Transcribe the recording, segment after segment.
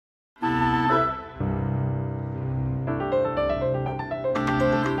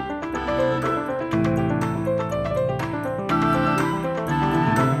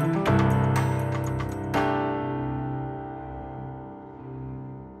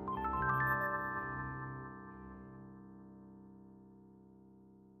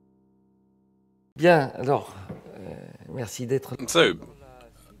Bien, alors, merci d'être là. So,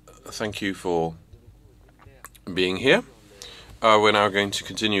 thank you for being here. We're now going to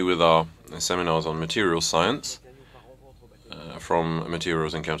continue with our seminars on materials science, from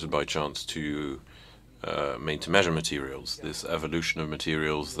materials encountered by chance to made-to-measure materials, this evolution of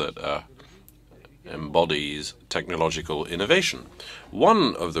materials that embodies technological innovation.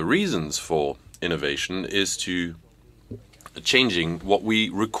 One of the reasons for innovation is to changing what we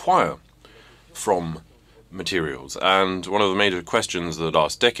require from materials, and one of the major questions of the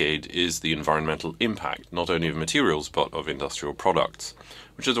last decade is the environmental impact, not only of materials but of industrial products,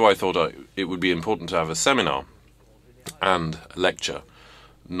 which is why I thought it would be important to have a seminar and a lecture,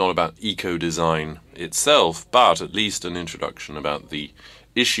 not about eco-design itself, but at least an introduction about the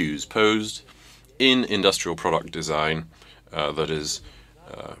issues posed in industrial product design that is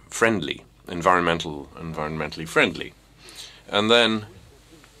friendly, environmentally friendly. And then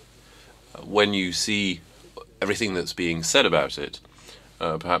when you see everything that's being said about it,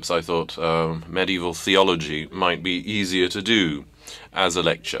 perhaps I thought medieval theology might be easier to do as a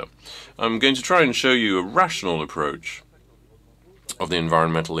lecture. I'm going to try and show you a rational approach of the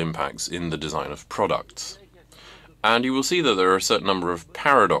environmental impacts in the design of products. And you will see that there are a certain number of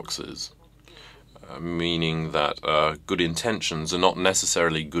paradoxes, meaning that good intentions are not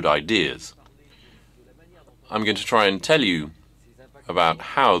necessarily good ideas. I'm going to try and tell you about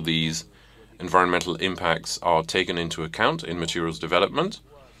how these environmental impacts are taken into account in materials development.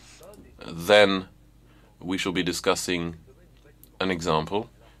 Then we shall be discussing an example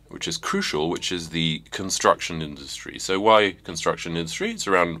which is crucial, which is the construction industry. So why construction industry? It's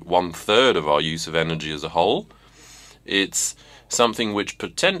around 1/3 of our use of energy as a whole. It's something which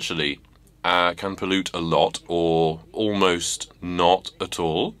potentially can pollute a lot or almost not at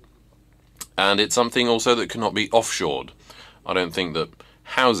all. And it's something also that cannot be offshored. I don't think that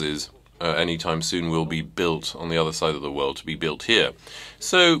houses anytime soon will be built on the other side of the world to be built here.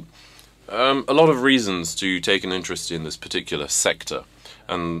 So a lot of reasons to take an interest in this particular sector.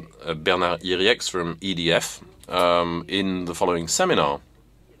 And Bernard Irieix from EDF in the following seminar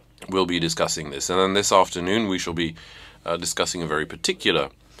will be discussing this. And then this afternoon we shall be discussing a very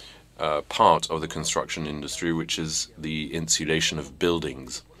particular part of the construction industry, which is the insulation of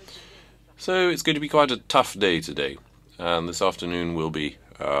buildings. So it's going to be quite a tough day today. And this afternoon will be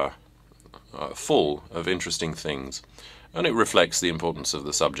full of interesting things, and it reflects the importance of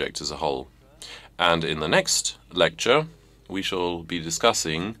the subject as a whole. And in the next lecture we shall be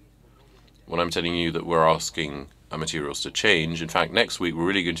discussing what I'm telling you that we're asking materials to change. In fact, next week we're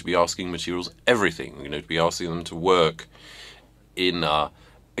really going to be asking materials everything. We're going to be asking them to work in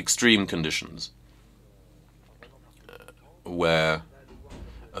extreme conditions where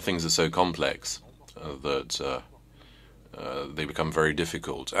things are so complex that they become very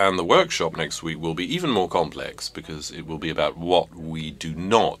difficult. And the workshop next week will be even more complex because it will be about what we do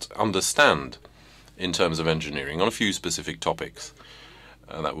not understand in terms of engineering on a few specific topics.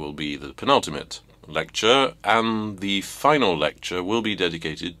 That will be the penultimate lecture, and the final lecture will be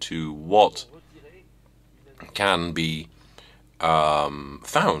dedicated to what can be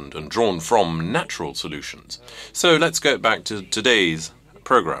found and drawn from natural solutions. So let's get back to today's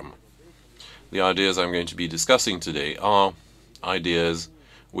program. The ideas I'm going to be discussing today are ideas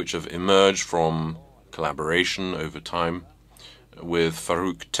which have emerged from collaboration over time with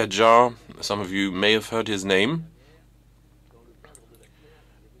Farouk Tedjar. Some of you may have heard his name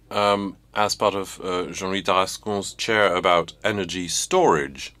as part of Jean-Louis Tarascon's chair about energy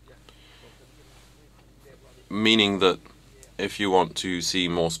storage, meaning that if you want to see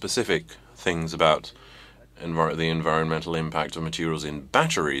more specific things about the environmental impact of materials in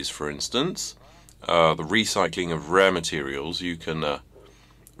batteries, for instance, the recycling of rare materials, you can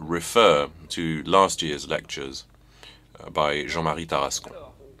refer to last year's lectures by Jean-Marie Tarascon.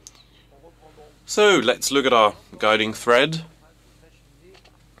 So let's look at our guiding thread.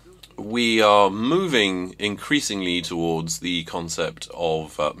 We are moving increasingly towards the concept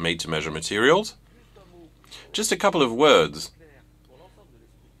of made-to-measure materials. Just a couple of words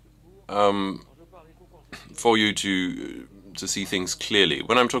for you to see things clearly.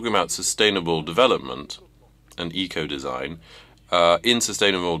 When I'm talking about sustainable development and eco-design, in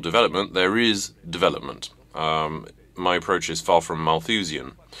sustainable development there is development. My approach is far from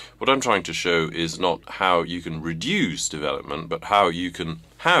Malthusian. What I'm trying to show is not how you can reduce development, but how you can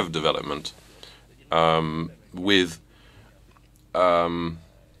have development with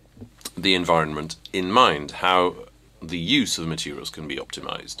the environment in mind, how the use of materials can be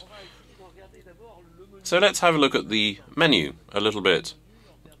optimized. So let's have a look at the menu a little bit,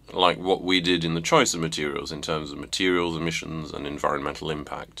 like what we did in the choice of materials in terms of materials, emissions, and environmental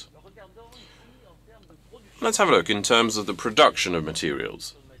impact. let's have a look in terms of the production of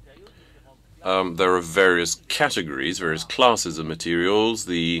materials. There are various categories, various classes of materials.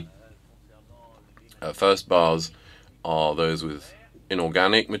 The first bars are those with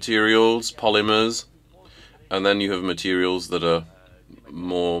inorganic materials, polymers, and then you have materials that are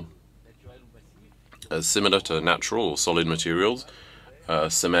more similar to natural or solid materials,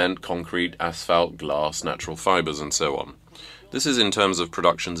 cement, concrete, asphalt, glass, natural fibers, and so on. This is in terms of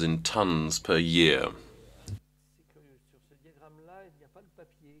productions in tons per year.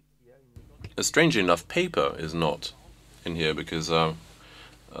 Strangely enough, paper is not in here because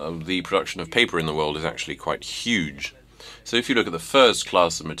the production of paper in the world is actually quite huge. So if you look at the first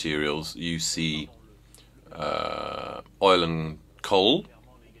class of materials, you see oil and coal,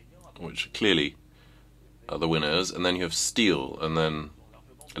 which clearly are the winners, and then you have steel, and then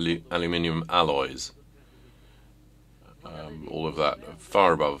aluminium alloys. All of that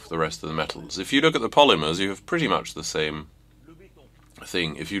far above the rest of the metals. If you look at the polymers, you have pretty much the same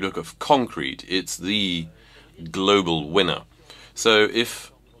thing. If you look at concrete, it's the global winner. So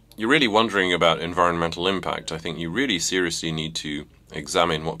if you're really wondering about environmental impact, I think you really seriously need to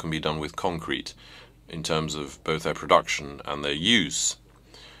examine what can be done with concrete in terms of both their production and their use.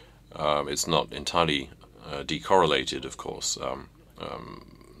 It's not entirely decorrelated, of course,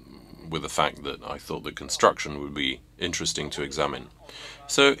 with the fact that I thought that construction would be interesting to examine.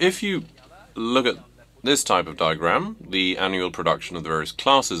 So if you look at this type of diagram, the annual production of the various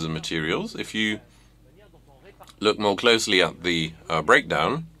classes of materials, if you look more closely at the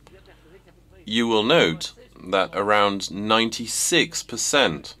breakdown, you will note that around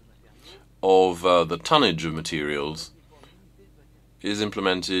 96% of the tonnage of materials is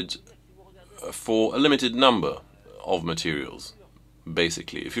implemented for a limited number of materials.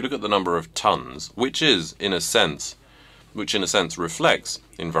 Basically, if you look at the number of tons, which in a sense reflects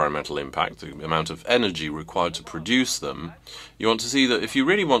environmental impact, the amount of energy required to produce them, you want to see that if you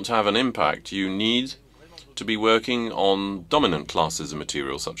really want to have an impact, you need to be working on dominant classes of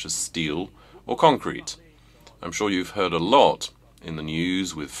materials such as steel or concrete. I'm sure you've heard a lot in the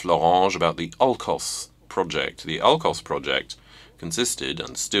news with Florange about the ALCOS project. The ALCOS project consisted,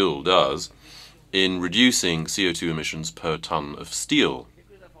 and still does, in reducing CO2 emissions per ton of steel.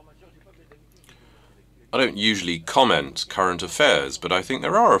 I don't usually comment current affairs, but I think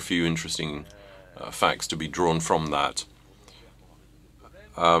there are a few interesting facts to be drawn from that.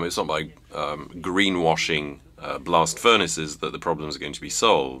 It's not by greenwashing blast furnaces that the problems are going to be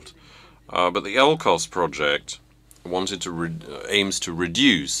solved. But the ALCOS project aims to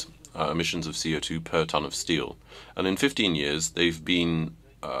reduce emissions of CO2 per ton of steel. And in 15 years, they've been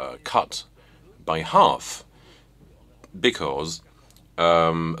cut by half because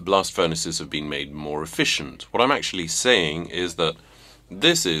blast furnaces have been made more efficient. What I'm actually saying is that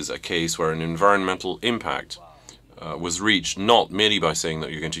this is a case where an environmental impact was reached not merely by saying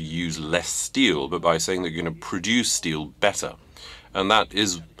that you're going to use less steel, but by saying that you're going to produce steel better. And that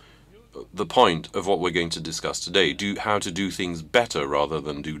is the point of what we're going to discuss today. How to do things better rather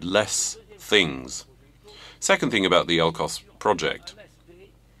than do less things. Second thing about the ALCOS project.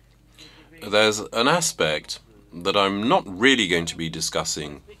 There's an aspect that I'm not really going to be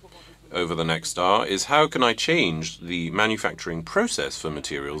discussing over the next hour, is how can I change the manufacturing process for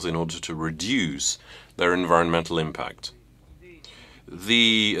materials in order to reduce their environmental impact.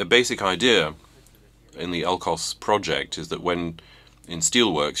 The basic idea in the ALCOS project is that when in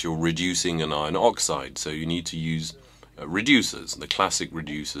steelworks you're reducing an iron oxide, so you need to use reducers. The classic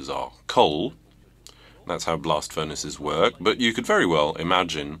reducers are coal. That's how blast furnaces work, but you could very well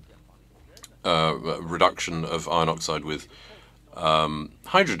imagine reduction of iron oxide with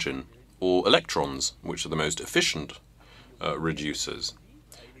hydrogen or electrons, which are the most efficient reducers.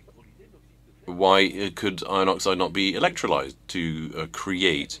 Why could iron oxide not be electrolyzed to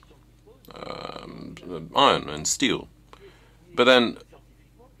create iron and steel? But then,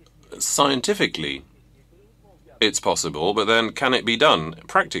 scientifically, it's possible, but then can it be done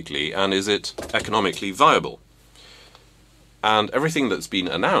practically, and is it economically viable? And everything that's been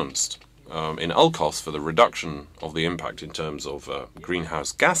announced in ALCOS for the reduction of the impact in terms of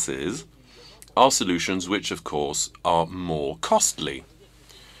greenhouse gases are solutions which, of course, are more costly,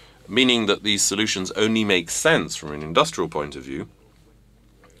 meaning that these solutions only make sense from an industrial point of view,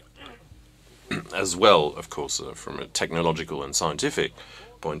 as well, of course, from a technological and scientific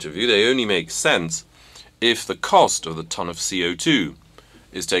point of view. They only make sense if the cost of the ton of CO2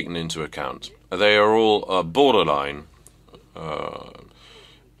 is taken into account. They are all borderline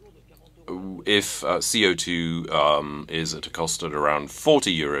if CO2 is at a cost at around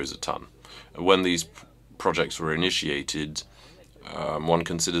 40 euros a ton. When these projects were initiated, one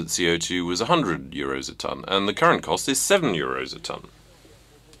considered that CO2 was 100 euros a tonne, and the current cost is 7 euros a tonne.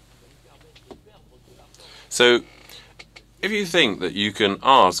 So, if you think that you can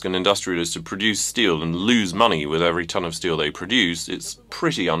ask an industrialist to produce steel and lose money with every tonne of steel they produce, it's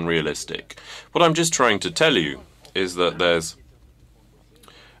pretty unrealistic. What I'm just trying to tell you is that there's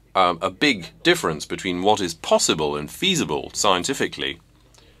a big difference between what is possible and feasible scientifically.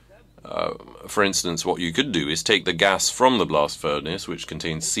 For instance, what you could do is take the gas from the blast furnace, which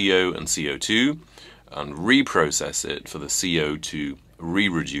contains CO and CO2, and reprocess it for the CO to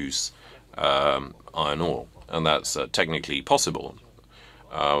re-reduce iron ore. And that's technically possible.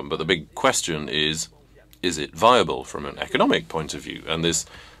 But the big question is it viable from an economic point of view? And this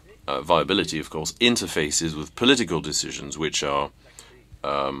viability, of course, interfaces with political decisions, which are,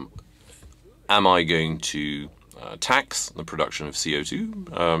 am I going to tax the production of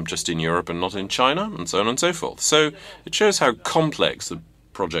CO2 just in Europe and not in China, and so on and so forth. So it shows how complex the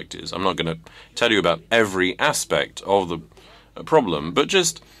project is. I'm not going to tell you about every aspect of the problem, but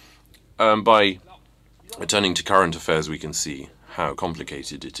just by turning to current affairs we can see how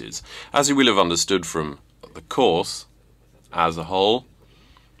complicated it is. As you will have understood from the course as a whole,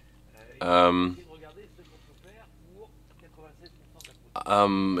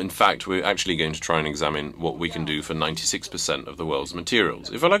 in fact, we're actually going to try and examine what we can do for 96% of the world's materials.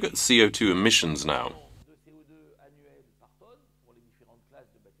 If I look at CO2 emissions now,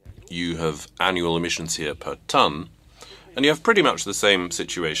 you have annual emissions here per tonne, and you have pretty much the same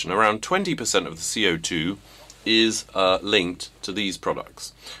situation. Around 20% of the CO2 is linked to these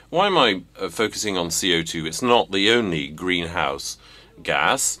products. Why am I focusing on CO2? It's not the only greenhouse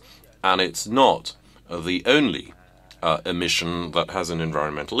gas, and it's not the only emission that has an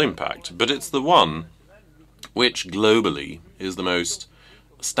environmental impact, but it's the one which globally is the most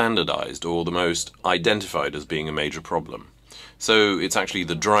standardized or the most identified as being a major problem. So it's actually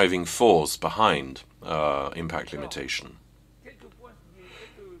the driving force behind impact limitation.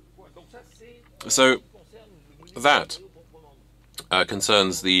 So that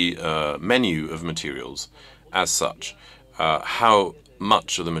concerns the menu of materials as such. How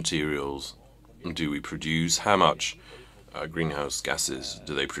much of the materials do we produce? How much greenhouse gases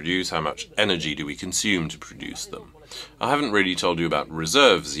do they produce? How much energy do we consume to produce them? I haven't really told you about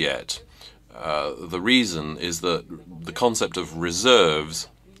reserves yet. The reason is that the concept of reserves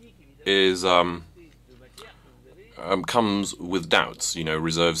is comes with doubts. You know,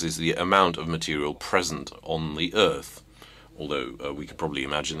 reserves is the amount of material present on the Earth, although we could probably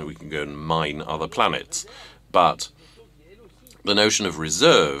imagine that we can go and mine other planets. But the notion of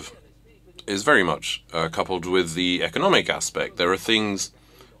reserve is very much coupled with the economic aspect. There are things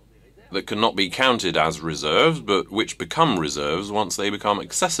that cannot be counted as reserves, but which become reserves once they become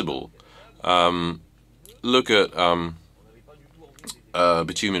accessible. Look at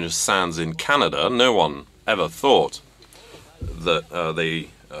bituminous sands in Canada. No one ever thought that they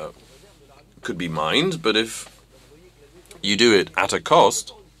could be mined, but if you do it at a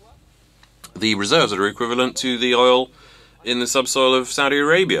cost, the reserves are equivalent to the oil in the subsoil of Saudi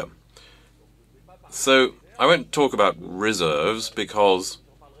Arabia. So I won't talk about reserves because,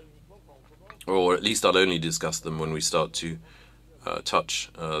 or at least I'll only discuss them when we start to touch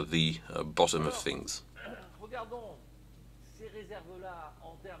the bottom of things.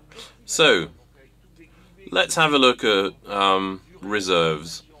 So let's have a look at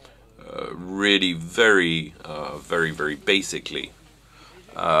reserves really very basically.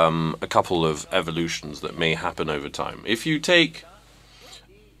 A couple of evolutions that may happen over time. If you take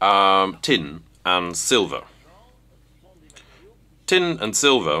tin and silver. Tin and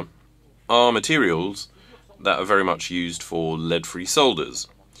silver are materials that are very much used for lead-free solders.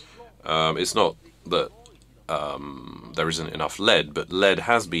 It's not that there isn't enough lead, but lead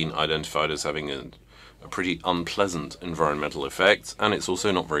has been identified as having a pretty unpleasant environmental effect, and it's also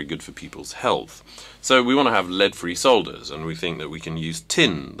not very good for people's health. So we want to have lead-free solders, and we think that we can use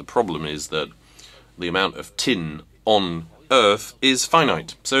tin. The problem is that the amount of tin on Earth is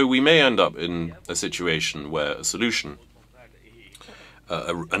finite, so we may end up in a situation where a solution,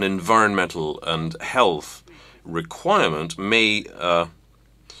 an environmental and health requirement may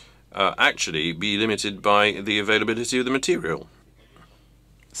actually be limited by the availability of the material.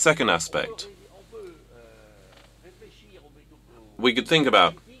 Second aspect, we could think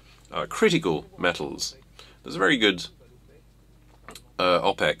about critical metals. There's a very good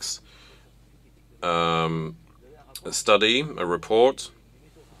OPEX study, a report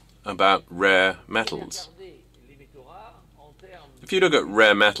about rare metals. If you look at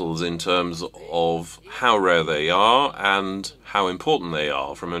rare metals in terms of how rare they are and how important they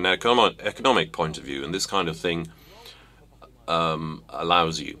are from an economic point of view, and this kind of thing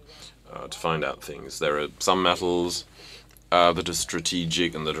allows you to find out things. There are some metals that are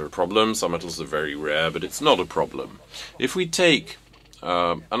strategic and that are a problem. Some metals are very rare, but it's not a problem. If we take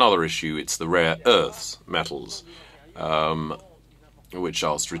another issue, it's the rare earths metals, which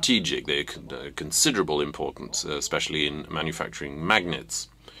are strategic. They're considerable importance, especially in manufacturing magnets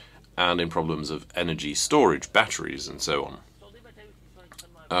and in problems of energy storage, batteries, and so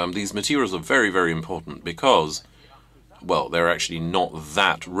on. These materials are very, very important because, well, they're actually not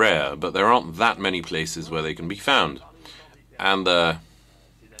that rare, but there aren't that many places where they can be found. And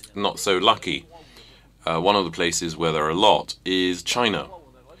not so lucky. One of the places where there are a lot is China.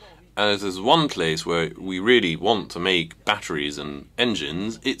 And if there's one place where we really want to make batteries and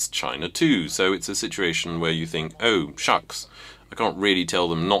engines, it's China too. So it's a situation where you think, oh, shucks, I can't really tell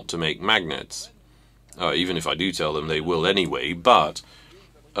them not to make magnets. Even if I do tell them, they will anyway. But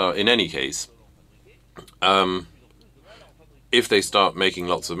in any case, if they start making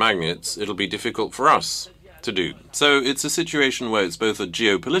lots of magnets, it'll be difficult for us to do. So it's a situation where it's both a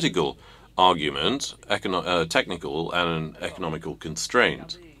geopolitical argument, technical, and an economical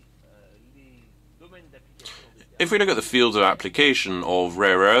constraint. If we look at the fields of application of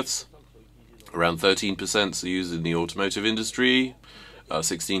rare earths, around 13% are used in the automotive industry,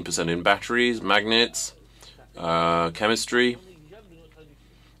 16% in batteries, magnets, chemistry.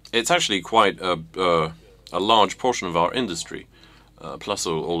 It's actually quite a large portion of our industry, plus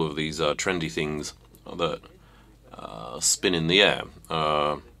all of these trendy things that spin in the air,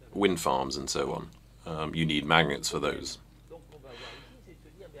 wind farms and so on. You need magnets for those.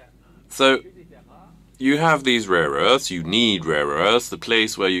 So you have these rare earths, you need rare earths. The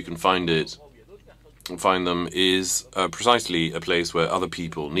place where you can find them is precisely a place where other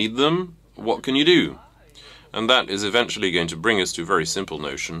people need them. What can you do? And that is eventually going to bring us to a very simple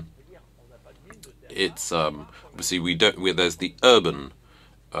notion. It's obviously there's the urban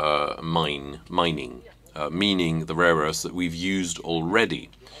mining, meaning the rare earths that we've used already.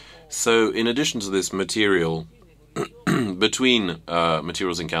 So in addition to this material, between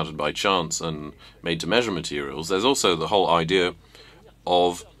materials encountered by chance and made-to-measure materials, there's also the whole idea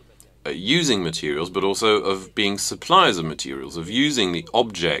of using materials, but also of being suppliers of materials, of using the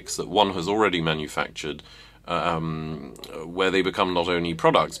objects that one has already manufactured, where they become not only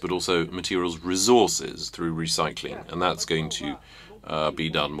products, but also materials resources through recycling. And that's going to be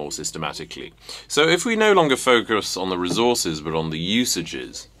done more systematically. So if we no longer focus on the resources, but on the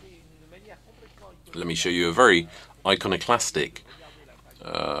usages, let me show you a very iconoclastic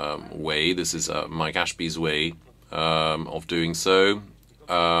way. This is Mike Ashby's way of doing so.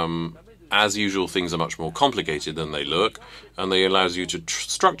 As usual, things are much more complicated than they look, and they allows you to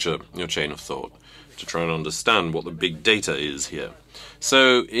structure your chain of thought, to try and understand what the big data is here.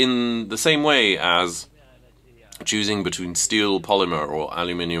 So in the same way as choosing between steel polymer or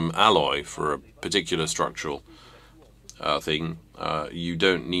aluminium alloy for a particular structural thing, you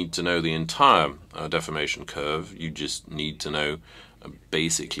don't need to know the entire deformation curve. You just need to know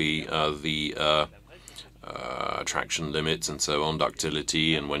basically the traction limits and so on,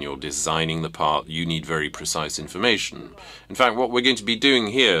 ductility, and when you're designing the part you need very precise information. In fact, what we're going to be doing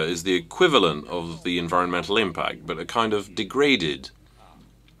here is the equivalent of the environmental impact, but a kind of degraded,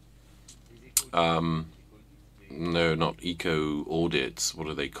 no, not eco audits, what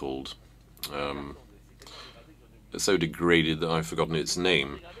are they called? So degraded that I've forgotten its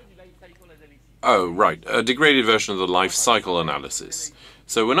name. Oh, right, a degraded version of the life cycle analysis.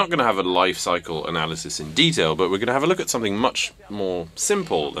 So we're not going to have a life cycle analysis in detail, but we're going to have a look at something much more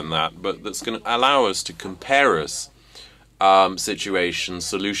simple than that, but that's going to allow us to compare situations,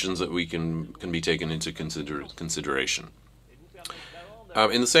 solutions that we can be taken into consideration.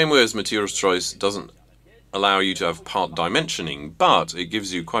 In the same way as materials choice doesn't allow you to have part dimensioning, but it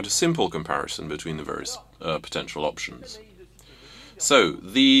gives you quite a simple comparison between the various potential options. So,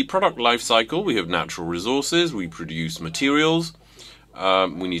 the product life cycle, we have natural resources, we produce materials,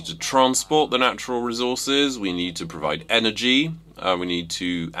 we need to transport the natural resources, we need to provide energy, we need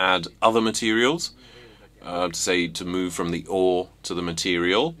to add other materials, to move from the ore to the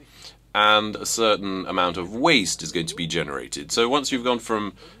material, and a certain amount of waste is going to be generated. So once you've gone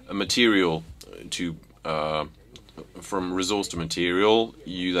from a material to from resource to material,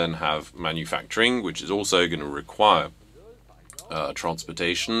 you then have manufacturing, which is also going to require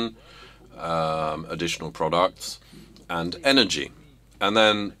transportation, additional products, and energy. And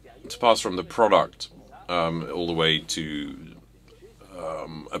then to pass from the product all the way to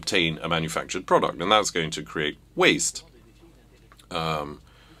obtain a manufactured product, and that's going to create waste.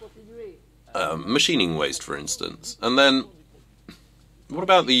 Machining waste, for instance. And then, what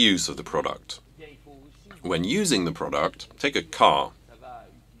about the use of the product? when using the product, take a car.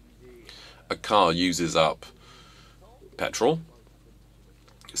 A car uses up petrol,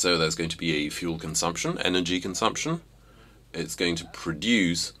 so there's going to be a fuel consumption, energy consumption. It's going to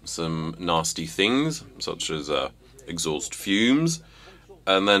produce some nasty things, such as exhaust fumes,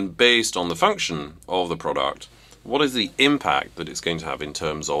 and then based on the function of the product, what is the impact that it's going to have in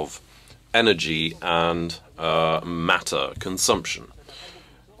terms of energy and matter consumption?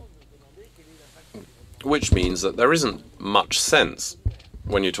 Which means that there isn't much sense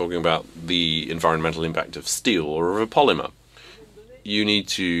when you're talking about the environmental impact of steel or of a polymer. You need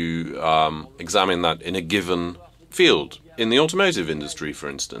to examine that in a given field. In the automotive industry, for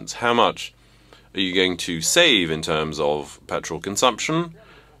instance, how much are you going to save in terms of petrol consumption,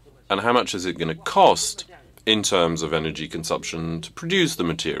 and how much is it going to cost in terms of energy consumption to produce the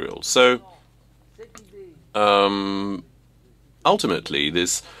material? So ultimately,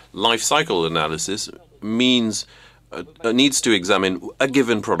 this life cycle analysis means needs to examine a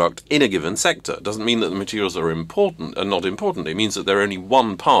given product in a given sector. It doesn't mean that the materials are important and not important. It means that they're only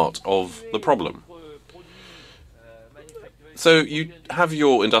one part of the problem. So you have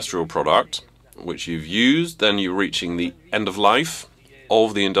your industrial product, which you've used, then you're reaching the end of life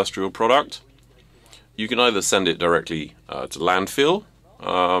of the industrial product. You can either send it directly to landfill.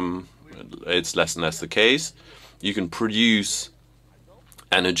 It's less and less the case. You can produce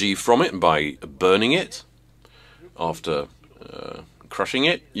energy from it by burning it after crushing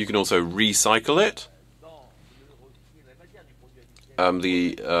it. You can also recycle it.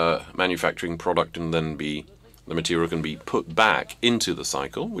 The manufacturing product can then be, the material can be put back into the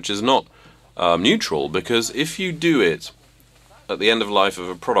cycle, which is not neutral, because if you do it at the end of life of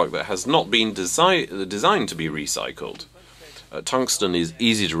a product that has not been designed to be recycled, tungsten is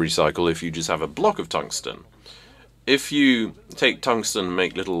easy to recycle if you just have a block of tungsten. If you take tungsten and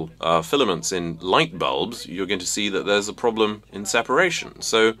make little filaments in light bulbs, you're going to see that there's a problem in separation.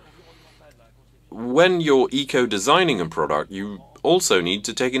 So when you're eco-designing a product, you also need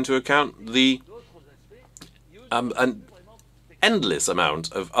to take into account the an endless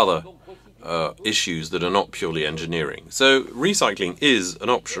amount of other issues that are not purely engineering. So recycling is an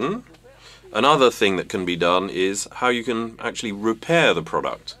option. Another thing that can be done is how you can actually repair the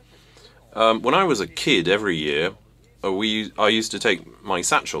product. When I was a kid, every year, I used to take my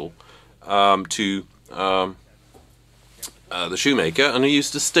satchel to the shoemaker, and he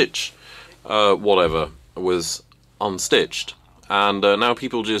used to stitch whatever was unstitched. And now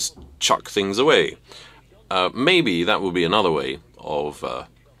people just chuck things away. Maybe that will be another way of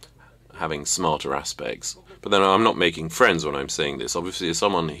having smarter aspects. But then I'm not making friends when I'm saying this. Obviously, if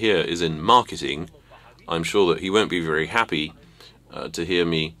someone here is in marketing, I'm sure that he won't be very happy to hear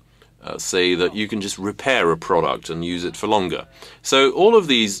me say that you can just repair a product and use it for longer. So all of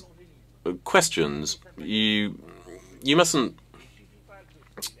these questions, you mustn't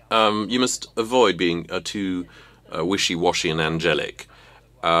you must avoid being too wishy-washy and angelic.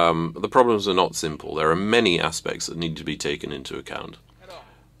 The problems are not simple. There are many aspects that need to be taken into account,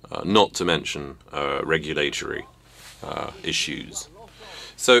 not to mention regulatory issues.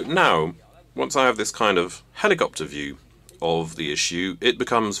 So now, once I have this kind of helicopter view of the issue, it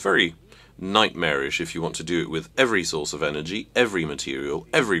becomes very nightmarish if you want to do it with every source of energy, every material,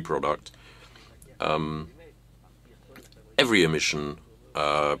 every product, every emission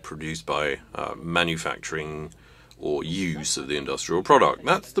produced by manufacturing or use of the industrial product.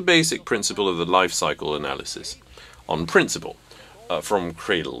 That's the basic principle of the life cycle analysis, on principle, from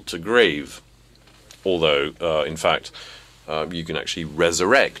cradle to grave. Although, in fact, you can actually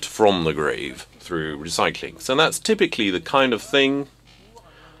resurrect from the grave through recycling. So that's typically the kind of thing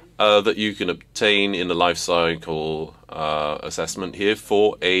that you can obtain in the life cycle assessment here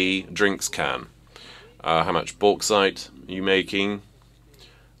for a drinks can. How much bauxite are you making?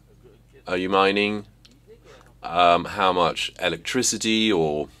 Are you mining? How much electricity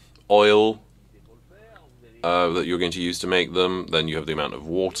or oil that you're going to use to make them. Then you have the amount of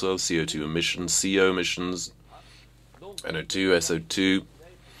water, CO2 emissions, CO emissions, NO2, SO2.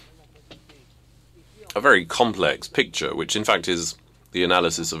 A very complex picture, which in fact is the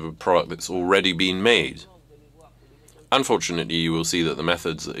analysis of a product that's already been made. Unfortunately, you will see that the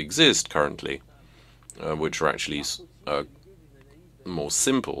methods that exist currently, which are actually more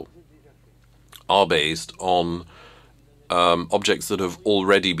simple, are based on objects that have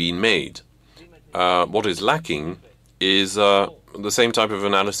already been made. What is lacking is the same type of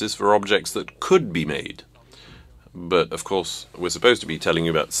analysis for objects that could be made. But of course, we're supposed to be telling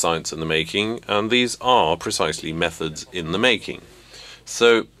you about science in the making, and these are precisely methods in the making.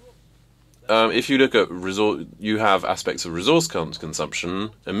 So if you look at you have aspects of resource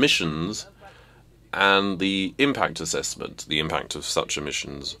consumption, emissions, and the impact assessment, the impact of such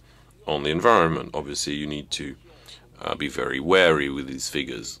emissions on the environment. Obviously, you need to be very wary with these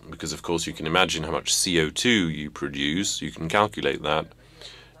figures, because of course you can imagine how much CO2 you produce, you can calculate that,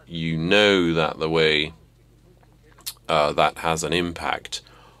 you know that the way that has an impact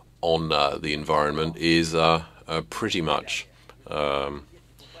on the environment is pretty much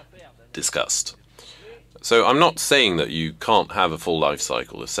discussed. So I'm not saying that you can't have a full life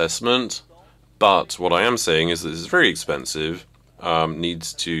cycle assessment, but what I am saying is that this is very expensive,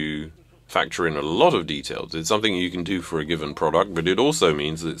 needs to factor in a lot of details. It's something you can do for a given product, but it also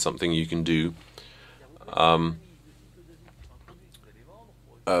means that it's something you can do for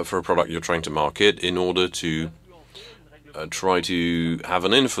a product you're trying to market in order to try to have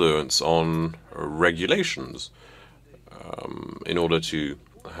an influence on regulations, in order to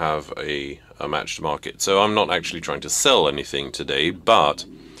have a matched market. So I'm not actually trying to sell anything today, but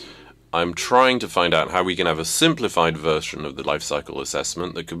I'm trying to find out how we can have a simplified version of the life cycle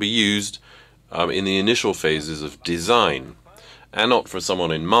assessment that could be used in the initial phases of design, and not for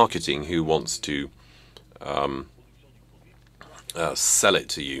someone in marketing who wants to sell it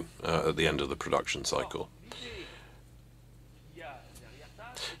to you at the end of the production cycle.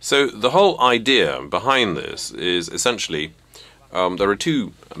 So the whole idea behind this is essentially there are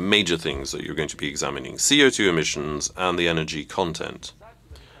two major things that you're going to be examining: CO2 emissions and the energy content.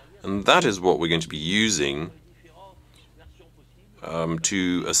 And that is what we're going to be using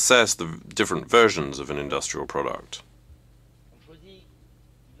to assess the different versions of an industrial product.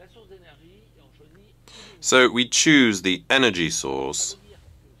 So we choose the energy source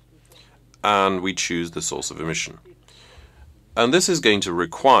and we choose the source of emission. And this is going to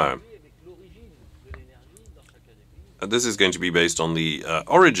require, this is going to be based on the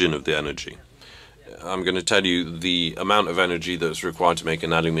origin of the energy. I'm going to tell you the amount of energy that's required to make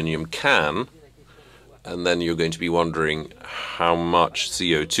an aluminium can, and then you're going to be wondering how much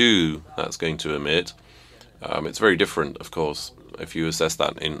CO2 that's going to emit. It's very different, of course, if you assess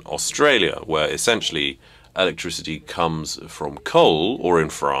that in Australia, where essentially electricity comes from coal, or in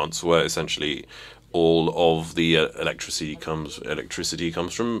France, where essentially all of the electricity comes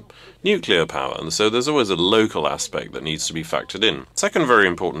from nuclear power. And so there's always a local aspect that needs to be factored in. Second very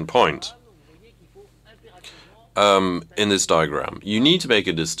important point. In this diagram, you need to make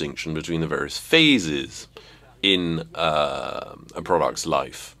a distinction between the various phases in a product's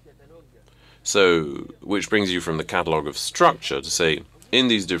life. So, which brings you from the catalogue of structure to say, in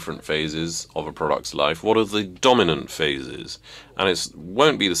these different phases of a product's life, what are the dominant phases? And it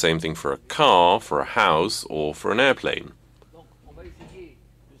won't be the same thing for a car, for a house, or for an airplane.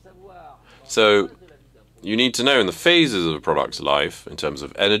 So, you need to know in the phases of a product's life, in terms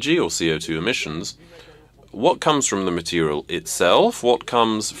of energy or CO2 emissions, what comes from the material itself, what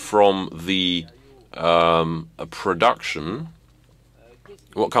comes from the production,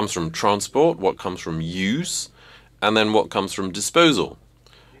 what comes from transport, what comes from use, and then what comes from disposal,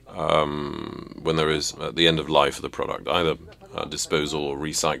 when there is at the end of life of the product, either disposal or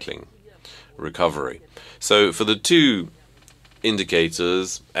recycling, recovery. So for the two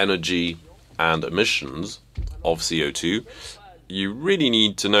indicators, energy and emissions of CO2, you really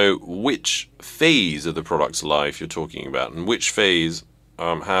need to know which phase of the product's life you're talking about and which phase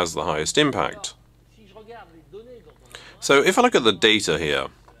has the highest impact. So if I look at the data here,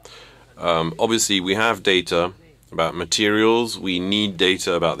 obviously we have data about materials, we need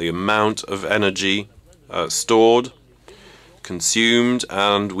data about the amount of energy stored, consumed,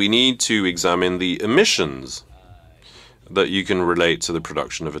 and we need to examine the emissions that you can relate to the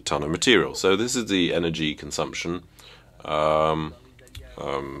production of a ton of material. So this is the energy consumption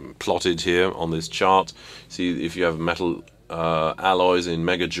plotted here on this chart. See, if you have metal alloys in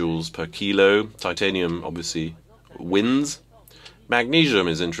megajoules per kilo, titanium obviously wins. Magnesium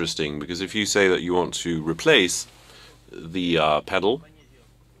is interesting because if you say that you want to replace the pedal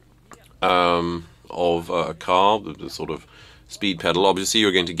of a car, the sort of speed pedal, obviously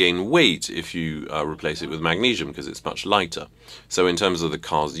you're going to gain weight if you replace it with magnesium because it's much lighter. So in terms of the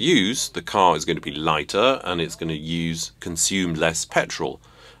car's use, the car is going to be lighter and it's going to consume less petrol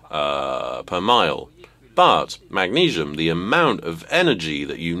per mile. But magnesium, the amount of energy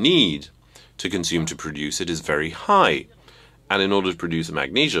that you need to consume to produce it is very high. And in order to produce a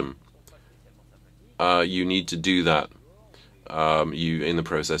magnesium, you need to do that. In the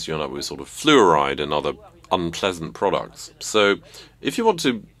process, you end up with sort of fluoride and other unpleasant products. So if you want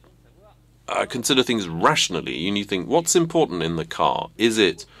to consider things rationally, you need to think, what's important in the car? Is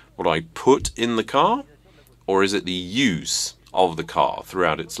it what I put in the car, or is it the use of the car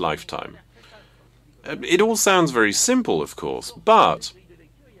throughout its lifetime? It all sounds very simple, of course, but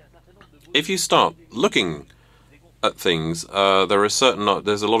if you start looking at things, there's a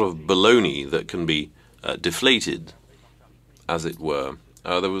lot of baloney that can be deflated, as it were.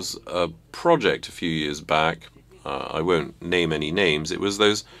 There was a project a few years back. I won't name any names. It was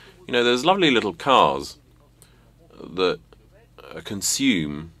those lovely little cars that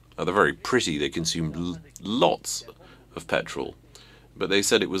consume. They're very pretty. They consume lots of petrol, but they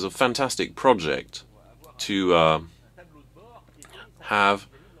said it was a fantastic project to have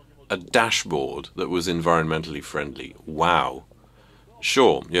a dashboard that was environmentally friendly. Wow.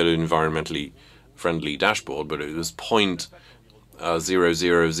 Sure, you had an environmentally friendly dashboard, but it was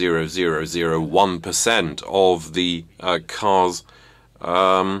 0.00001% of the car's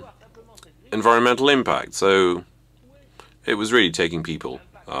environmental impact. So it was really taking people,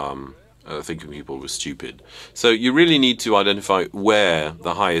 thinking people were stupid. So you really need to identify where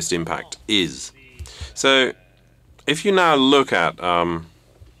the highest impact is. So if you now look at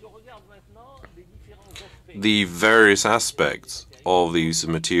the various aspects of the use of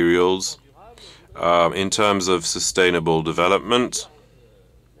materials in terms of sustainable development,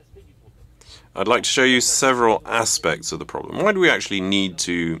 I'd like to show you several aspects of the problem. Why do we actually need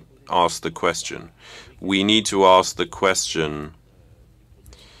to ask the question? We need to ask the question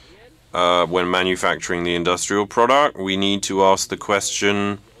when manufacturing the industrial product. We need to ask the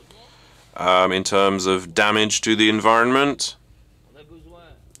question in terms of damage to the environment.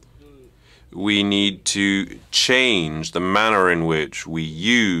 We need to change the manner in which we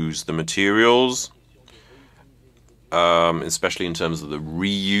use the materials, especially in terms of the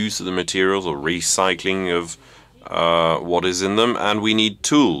reuse of the materials or recycling of what is in them. And we need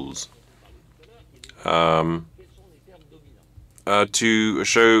tools to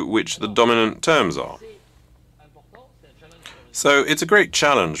show which the dominant terms are. So it's a great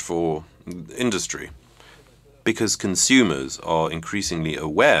challenge for industry because consumers are increasingly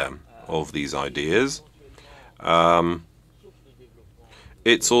aware of these ideas.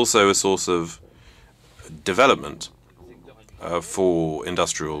 It's also a source of development for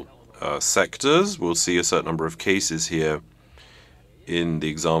industrial sectors. We'll see a certain number of cases here in the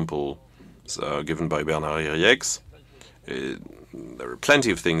example given by Bernard Hiriex. There are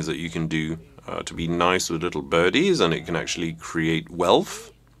plenty of things that you can do to be nice with little birdies, and it can actually create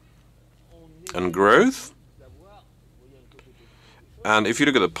wealth and growth. And if you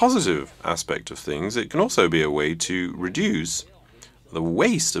look at the positive aspect of things, it can also be a way to reduce the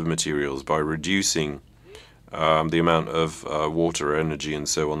waste of materials by reducing the amount of water, energy, and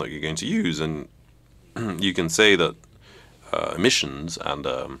so on that you're going to use. And you can say that emissions and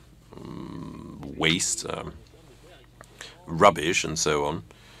waste, rubbish, and so on,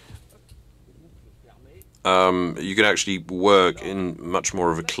 you can actually work in much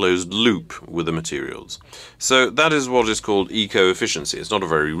more of a closed loop with the materials. So that is what is called eco-efficiency. It's not a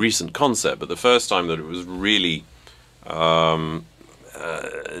very recent concept, but the first time that it was really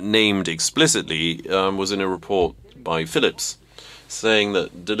named explicitly was in a report by Philips, saying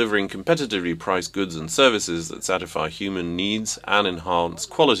that delivering competitively priced goods and services that satisfy human needs and enhance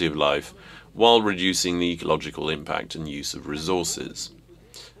quality of life while reducing the ecological impact and use of resources.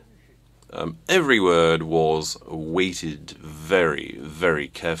 Every word was weighted very, very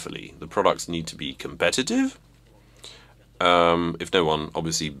carefully. The products need to be competitive. If no one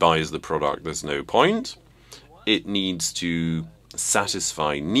obviously buys the product, there's no point. It needs to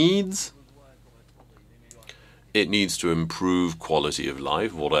satisfy needs. It needs to improve quality of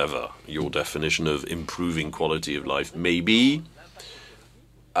life, whatever your definition of improving quality of life may be,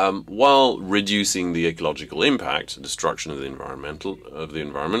 while reducing the ecological impact, destruction of the environment,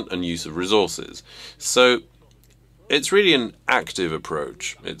 and use of resources. So it's really an active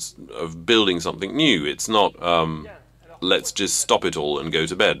approach. It's of building something new. It's not let's just stop it all and go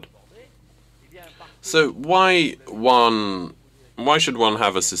to bed. So why should one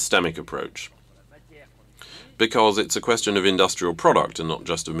have a systemic approach? Because it's a question of industrial product and not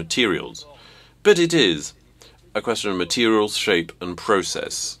just of materials. But it is a question of materials, shape, and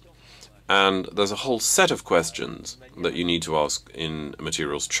process. And there's a whole set of questions that you need to ask in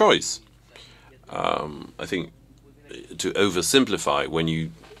materials choice. I think to oversimplify, when you're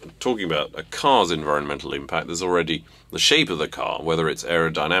talking about a car's environmental impact, there's already the shape of the car, whether it's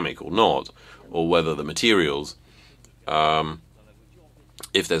aerodynamic or not, or whether the materials,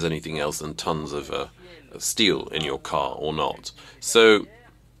 if there's anything else than tons of steel in your car or not. So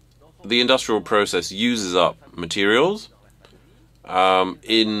the industrial process uses up materials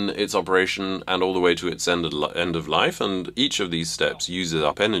in its operation and all the way to its end of life, and each of these steps uses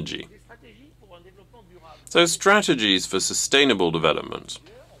up energy. So strategies for sustainable development.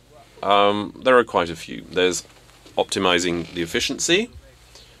 There are quite a few. There's optimizing the efficiency.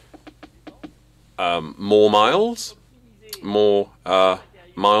 more miles, more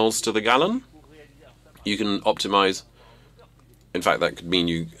miles to the gallon. You can optimize. In fact, that could mean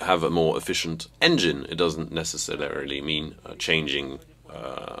you have a more efficient engine. It doesn't necessarily mean changing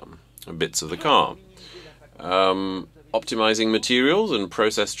bits of the car. Optimizing materials and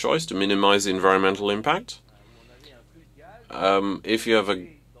process choice to minimize the environmental impact. If you have a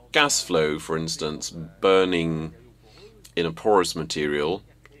gas flow, for instance, burning in a porous material,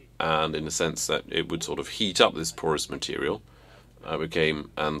 and in the sense that it would sort of heat up this porous material,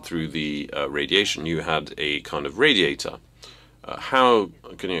 and through the radiation you had a kind of radiator. How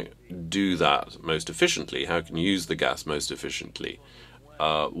can you do that most efficiently? How can you use the gas most efficiently?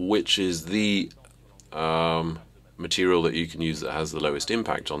 Which is the material that you can use that has the lowest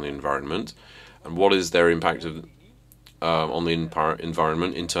impact on the environment? And what is their impact on the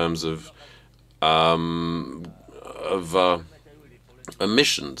environment in terms of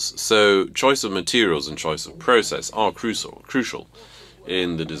emissions? So choice of materials and choice of process are crucial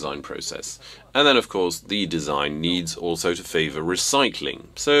in the design process. And then, of course, the design needs also to favor recycling.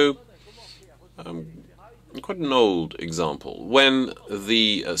 So, quite an old example. When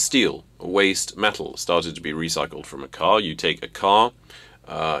the steel, waste metal, started to be recycled from a car, you take a car,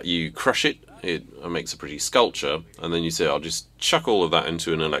 you crush it, it makes a pretty sculpture, and then you say, I'll just chuck all of that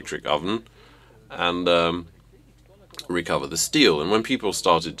into an electric oven and recover the steel. And when people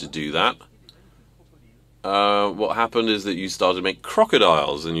started to do that, what happened is that you started to make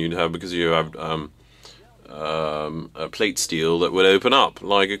crocodiles, and you'd have, because you have a plate steel that would open up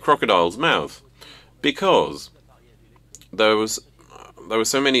like a crocodile's mouth, because there was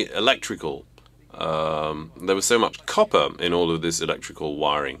so many electrical, there was so much copper in all of this electrical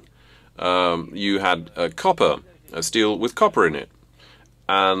wiring. You had a steel with copper in it,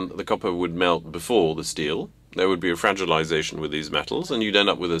 and the copper would melt before the steel. There would be a fragilization with these metals, and you'd end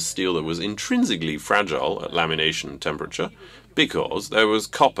up with a steel that was intrinsically fragile at lamination temperature because there was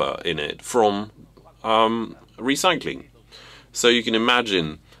copper in it from recycling. So you can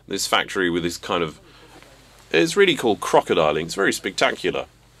imagine this factory with this kind of, it's really called crocodiling. It's very spectacular.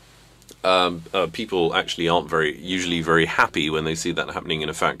 People actually aren't usually very happy when they see that happening in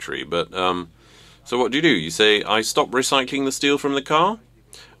a factory. But so what do? You say, I stop recycling the steel from the car?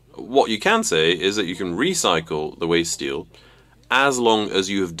 What you can say is that you can recycle the waste steel as long as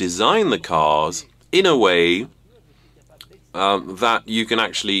you have designed the cars in a way that you can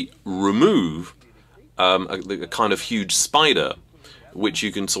actually remove a kind of huge spider, which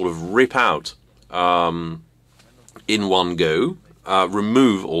you can sort of rip out in one go,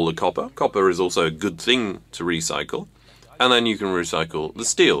 remove all the copper. Copper is also a good thing to recycle, and then you can recycle the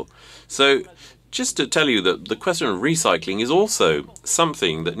steel. So just to tell you that the question of recycling is also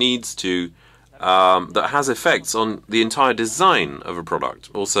something that needs to, that has effects on the entire design of a product.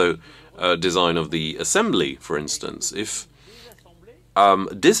 Also, design of the assembly, for instance. If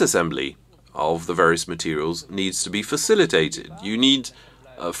disassembly of the various materials needs to be facilitated, you need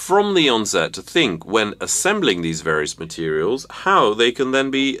from the onset to think, when assembling these various materials, how they can then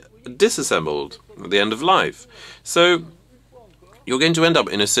be disassembled at the end of life. So you're going to end up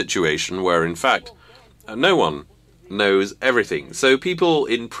in a situation where, in fact, no one knows everything. So people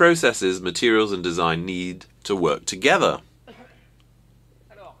in processes, materials and design need to work together.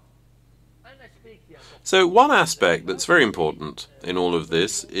 So one aspect that's very important in all of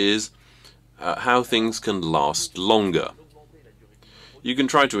this is how things can last longer. You can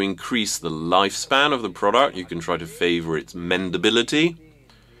try to increase the lifespan of the product. You can try to favor its mendability.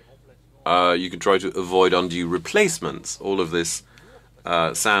 You can try to avoid undue replacements. All of this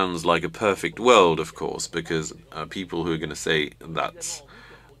sounds like a perfect world, of course, because people who are going to say that's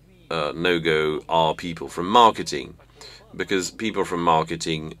no-go are people from marketing. Because people from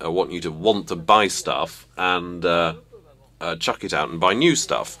marketing want you to want to buy stuff and chuck it out and buy new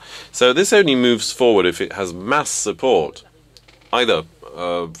stuff. So this only moves forward if it has mass support, either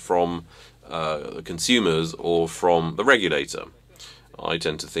from consumers or from the regulator. I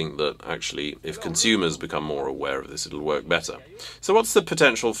tend to think that actually if consumers become more aware of this, it'll work better. So what's the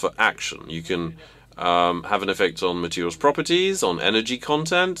potential for action? You can have an effect on materials properties, on energy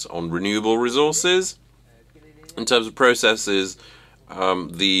content, on renewable resources. In terms of processes,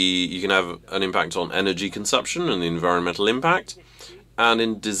 you can have an impact on energy consumption and the environmental impact, and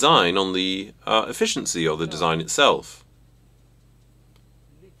in design on the efficiency of the design itself.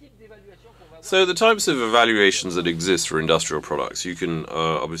 So the types of evaluations that exist for industrial products, you can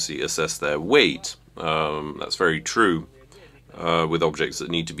obviously assess their weight. That's very true with objects that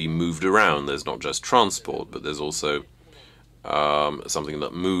need to be moved around. There's not just transport, but there's also something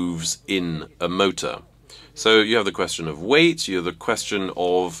that moves in a motor. So you have the question of weight, you have the question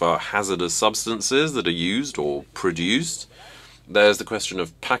of hazardous substances that are used or produced. There's the question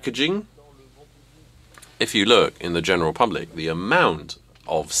of packaging. If you look in the general public, the amount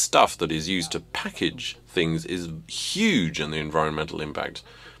of stuff that is used to package things is huge, and the environmental impact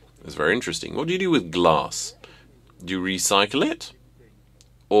is very interesting. What do you do with glass? Do you recycle it?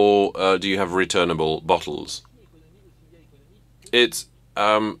 Or do you have returnable bottles? It's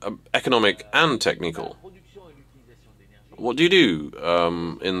economic and technical. What do you do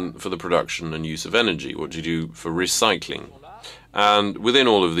for the production and use of energy? What do you do for recycling? And within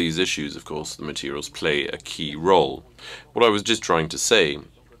all of these issues, of course, the materials play a key role. What I was just trying to say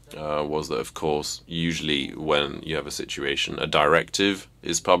was that, of course, usually when you have a situation, a directive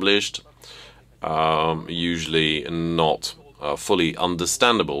is published, usually not fully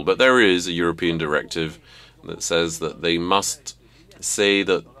understandable, but there is a European directive that says that they must say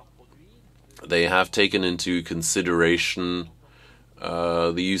that they have taken into consideration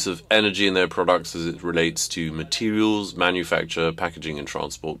the use of energy in their products as it relates to materials, manufacture, packaging and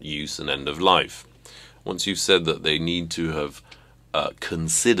transport, use and end of life. Once you've said that they need to have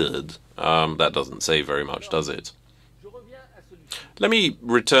considered, that doesn't say very much, does it? Let me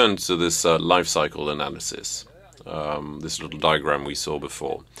return to this life cycle analysis, this little diagram we saw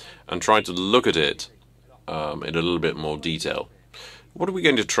before, and try to look at it in a little bit more detail. What are we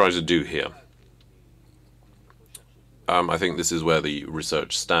going to try to do here? I think this is where the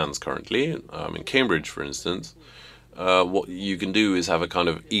research stands currently. In Cambridge, for instance, what you can do is have a kind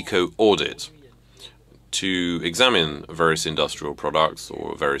of eco-audit to examine various industrial products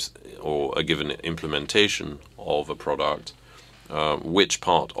or a given implementation of a product, which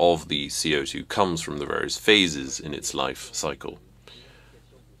part of the CO2 comes from the various phases in its life cycle.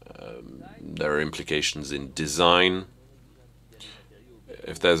 There are implications in design.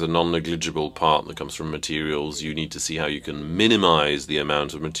 If there's a non-negligible part that comes from materials, you need to see how you can minimize the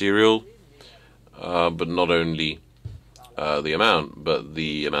amount of material, but not only the amount, but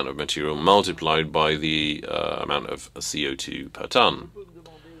the amount of material multiplied by the amount of CO2 per ton.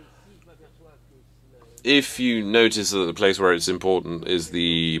 If you notice that the place where it's important is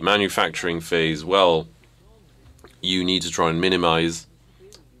the manufacturing phase, well, you need to try and minimize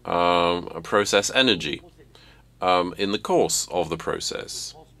process energy in the course of the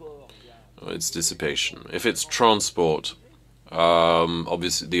process, its dissipation. If it's transport,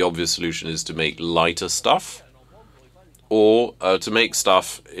 obviously the obvious solution is to make lighter stuff, or to make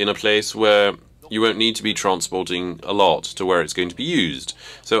stuff in a place where you won't need to be transporting a lot to where it's going to be used.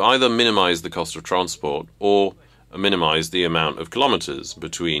 So either minimize the cost of transport or minimize the amount of kilometers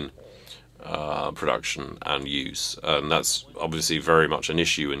between production and use. And that's obviously very much an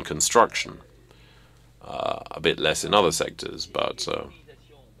issue in construction. A bit less in other sectors, but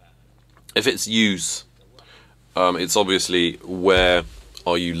if it's use, it's obviously where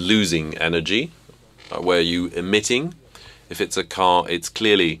are you losing energy, where are you emitting. If it's a car, it's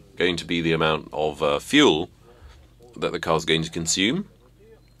clearly going to be the amount of fuel that the car is going to consume,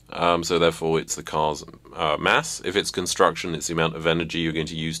 so therefore it's the car's mass. If it's construction, it's the amount of energy you're going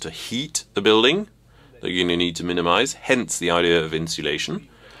to use to heat the building that you're going to need to minimize, hence the idea of insulation.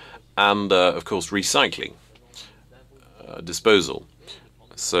 And, of course, recycling, disposal.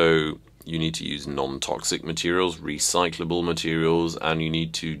 So you need to use non-toxic materials, recyclable materials, and you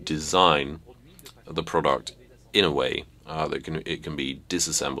need to design the product in a way that it can be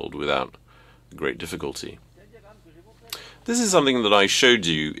disassembled without great difficulty. This is something that I showed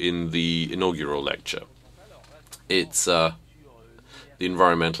you in the inaugural lecture. It's the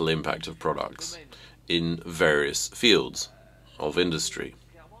environmental impact of products in various fields of industry.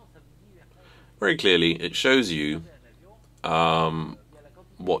 Very clearly, it shows you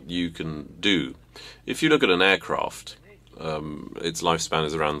what you can do. If you look at an aircraft, its lifespan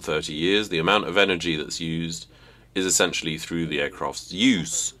is around 30 years. The amount of energy that's used is essentially through the aircraft's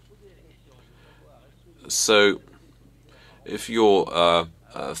use. So, if your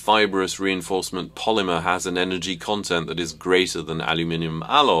fibrous reinforcement polymer has an energy content that is greater than aluminium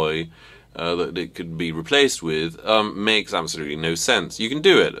alloy that it could be replaced with, makes absolutely no sense. You can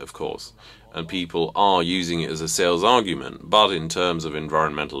do it, of course, and people are using it as a sales argument, but in terms of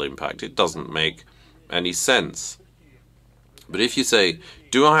environmental impact, it doesn't make any sense. But if you say,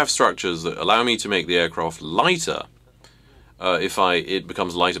 do I have structures that allow me to make the aircraft lighter? If it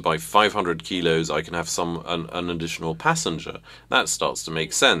becomes lighter by 500 kilos, I can have an additional passenger. That starts to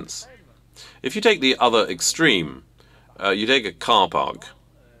make sense. If you take the other extreme, you take a car park.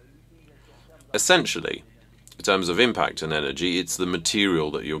 Essentially, in terms of impact and energy, it's the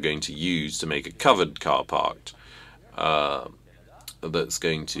material that you're going to use to make a covered car park. that's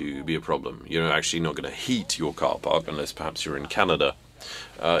going to be a problem. You're actually not going to heat your car park unless perhaps you're in Canada.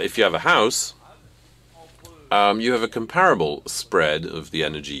 If you have a house, you have a comparable spread of the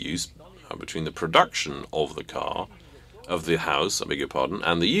energy use between the production of the house, I beg your pardon,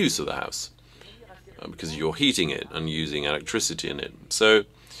 and the use of the house, because you're heating it and using electricity in it. So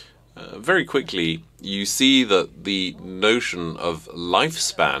very quickly you see that the notion of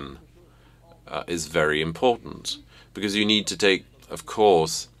lifespan is very important, because you need to take, of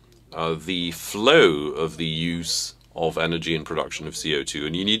course, the flow of the use of energy and production of CO2,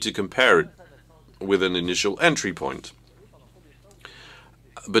 and you need to compare it with an initial entry point.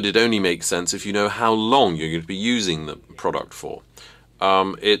 But it only makes sense if you know how long you're going to be using the product for.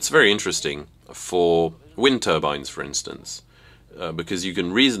 It's very interesting for wind turbines, for instance, because you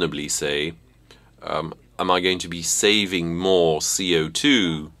can reasonably say, am I going to be saving more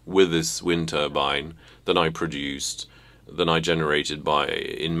CO2 with this wind turbine than I generated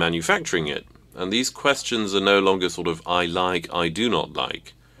in manufacturing it? And these questions are no longer sort of I like, I do not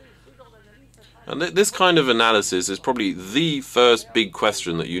like. And this kind of analysis is probably the first big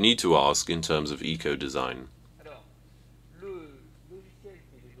question that you need to ask in terms of eco-design.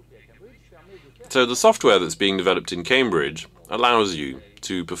 So the software that's being developed in Cambridge allows you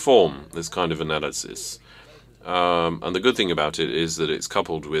to perform this kind of analysis. And the good thing about it is that it's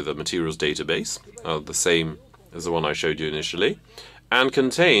coupled with a materials database, the same as the one I showed you initially, and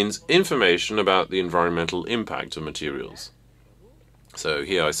contains information about the environmental impact of materials. So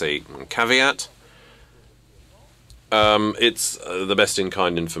here I say caveat. It's the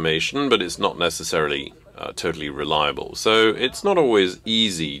best-in-kind information, but it's not necessarily totally reliable. So it's not always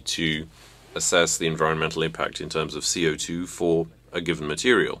easy to assess the environmental impact in terms of CO2 for a given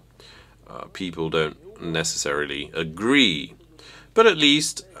material. People don't necessarily agree. But at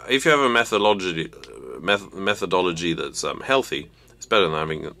least, if you have a methodology that's healthy, it's better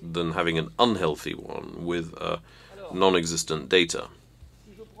than having an unhealthy one with non-existent data.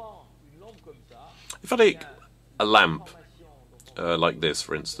 If I take a lamp like this,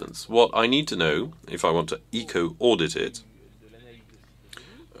 for instance, what I need to know, if I want to eco-audit it,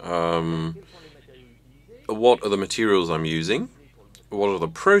 what are the materials I'm using, what are the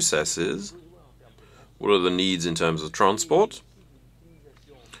processes, what are the needs in terms of transport,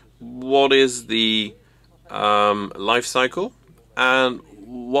 what is the life cycle, and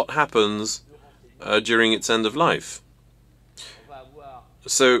what happens during its end of life.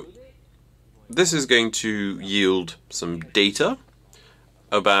 So this is going to yield some data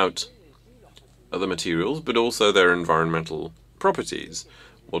about the materials, but also their environmental properties.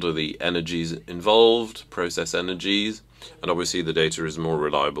 What are the energies involved, process energies, and obviously the data is more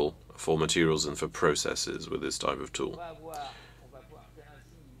reliable for materials than for processes with this type of tool.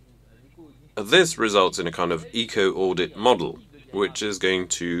 This results in a kind of eco-audit model, which is going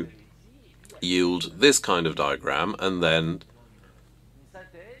to yield this kind of diagram, and then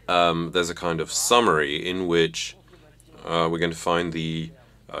there's a kind of summary in which we're going to find the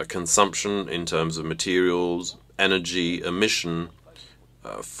consumption in terms of materials, energy, emission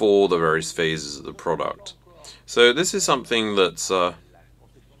for the various phases of the product. So this is something that's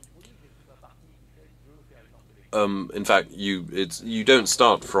in fact, you don't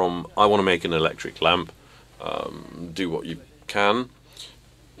start from I want to make an electric lamp. Do what you can.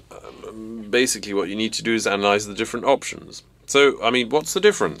 Basically, what you need to do is analyze the different options. So, I mean, what's the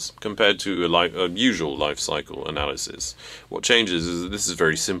difference compared to a usual life cycle analysis? What changes is that this is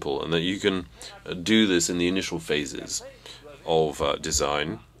very simple, and that you can do this in the initial phases of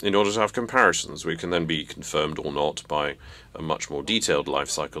design in order to have comparisons, which can then be confirmed or not by a much more detailed life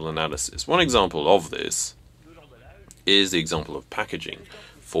cycle analysis. One example of this is the example of packaging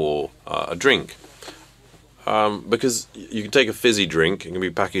for a drink. Because you can take a fizzy drink, it can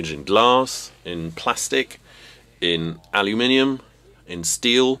be packaged in glass, in plastic, in aluminium, in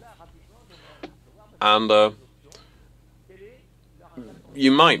steel, and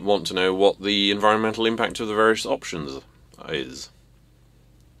you might want to know what the environmental impact of the various options is.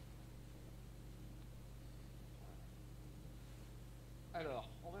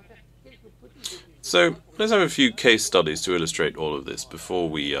 So let's have a few case studies to illustrate all of this before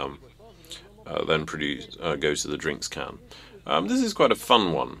we then go to the drinks can. This is quite a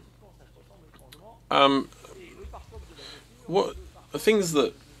fun one. Things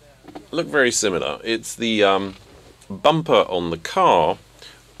that look very similar. It's the bumper on the car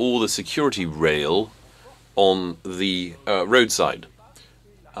or the security rail on the roadside.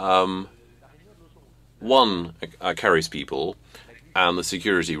 One carries people and the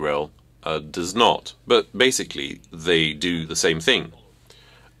security rail does not, but basically they do the same thing,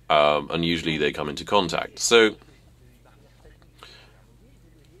 and usually they come into contact. So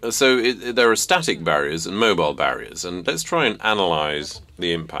So there are static barriers and mobile barriers, and let's try and analyze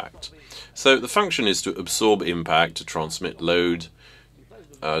the impact. So the function is to absorb impact, to transmit load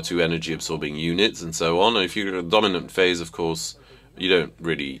to energy absorbing units and so on. And if you're in a dominant phase, of course, you don't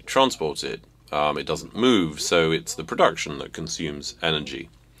really transport it. It doesn't move, so it's the production that consumes energy.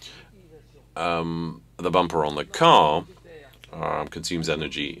 The bumper on the car consumes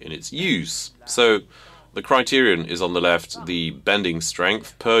energy in its use. So the criterion is on the left, the bending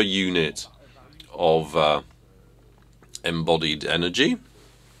strength per unit of embodied energy.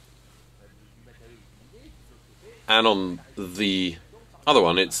 And on the other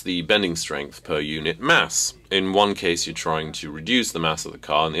one, it's the bending strength per unit mass. In one case, you're trying to reduce the mass of the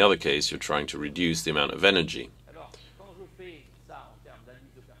car. In the other case, you're trying to reduce the amount of energy.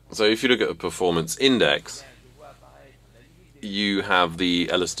 So if you look at a performance index, you have the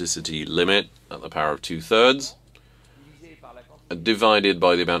elasticity limit at the power of 2/3 divided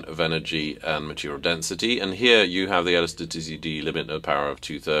by the amount of energy and material density, and here you have the elasticity limit at the power of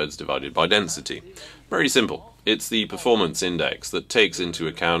 2/3 divided by density. Very simple. It's the performance index that takes into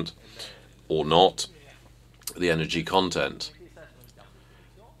account, or not, the energy content.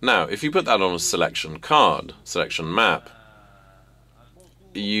 Now, if you put that on a selection card, selection map,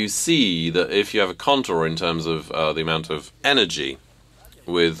 you see that if you have a contour in terms of the amount of energy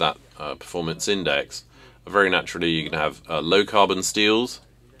with that performance index, very naturally you can have low carbon steels,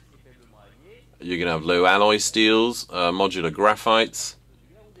 you can have low alloy steels, modular graphites,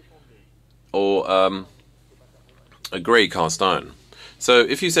 or a grey cast iron. So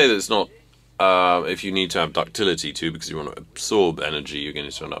if you say that it's not, if you need to have ductility too because you want to absorb energy, you're going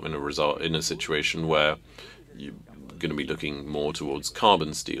to end up in a situation where you going to be looking more towards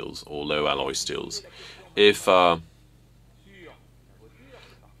carbon steels or low alloy steels. If you're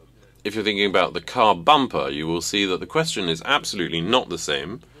thinking about the car bumper, you will see that the question is absolutely not the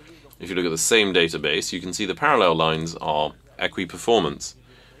same. If you look at the same database, you can see the parallel lines are equi-performance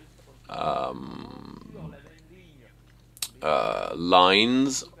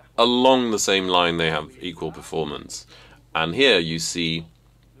lines. Along the same line they have equal performance, and here you see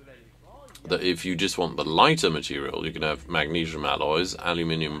that if you just want the lighter material, you can have magnesium alloys,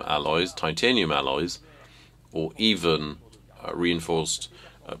 aluminium alloys, titanium alloys, or even reinforced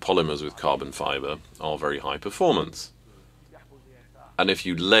polymers with carbon fiber are very high performance. And if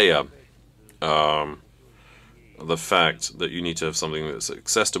you layer the fact that you need to have something that's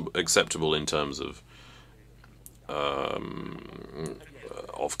acceptable in terms of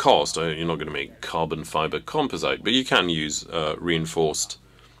cost, you're not going to make carbon fiber composite, but you can use reinforced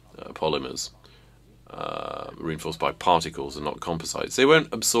polymers, reinforced by particles and not composites. They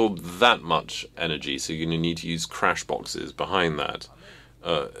won't absorb that much energy, so you're going to need to use crash boxes behind that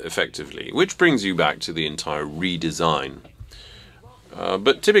effectively, which brings you back to the entire redesign.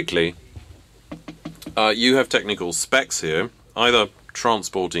 But typically, you have technical specs here, either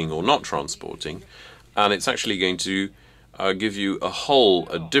transporting or not transporting, and it's actually going to give you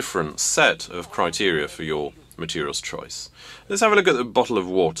a different set of criteria for your materials choice. Let's have a look at the bottle of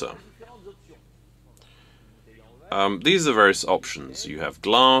water. These are various options. You have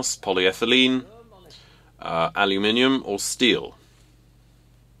glass, polyethylene, aluminium, or steel.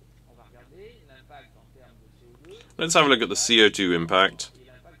 Let's have a look at the CO2 impact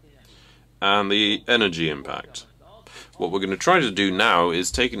and the energy impact. What we're going to try to do now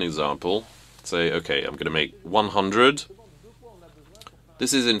is take an example, say, okay, I'm going to make 100.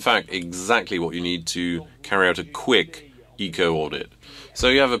 This is in fact exactly what you need to carry out a quick eco-audit. So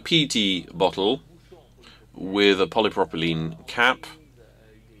you have a PET bottle with a polypropylene cap.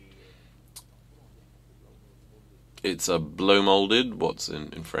 It's a blow molded. What's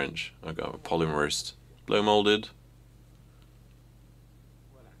in French? I've got a polymerist. Blow molded.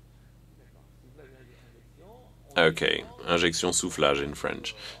 Okay, injection soufflage in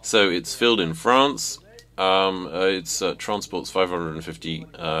French. So it's filled in France. It transports 550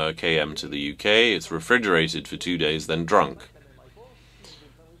 km to the UK. It's refrigerated for 2 days, then drunk.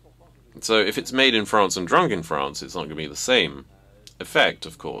 So if it's made in France and drunk in France, it's not going to be the same effect,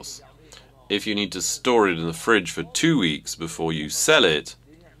 of course. If you need to store it in the fridge for 2 weeks before you sell it,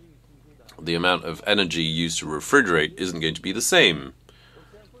 the amount of energy used to refrigerate isn't going to be the same.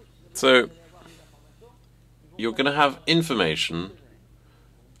 So you're going to have information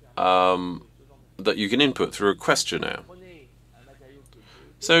that you can input through a questionnaire.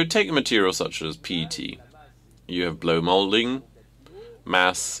 So take a material such as PET. You have blow molding,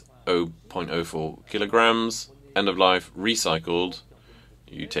 mass 0.04 kilograms, end of life recycled.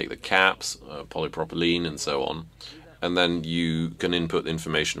 You take the caps, polypropylene and so on, and then you can input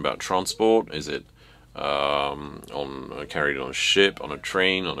information about transport. Is it carried on a ship, on a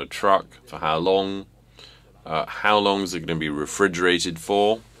train, on a truck, for how long is it going to be refrigerated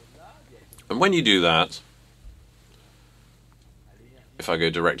for. And when you do that, if I go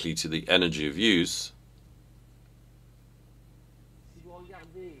directly to the energy of use,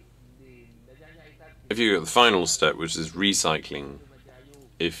 if you go at the final step, which is recycling,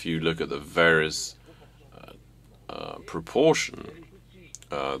 if you look at the various proportion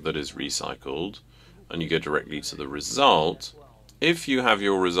that is recycled, and you go directly to the result, if you have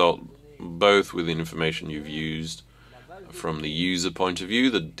your result both with the information you've used from the user point of view,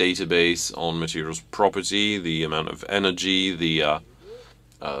 the database on materials property, the amount of energy, the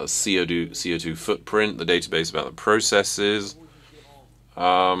CO2 footprint, the database about the processes,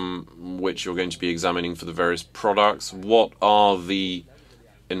 which you're going to be examining for the various products, what are the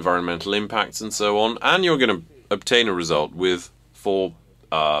environmental impacts and so on, and you're going to obtain a result with 4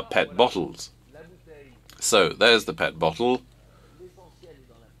 PET bottles. So there's the PET bottle.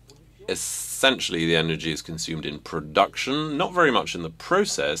 Essentially the energy is consumed in production, not very much in the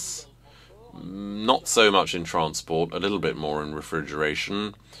process, not so much in transport, a little bit more in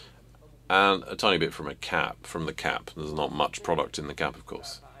refrigeration, and a tiny bit from the cap. There's not much product in the cap, of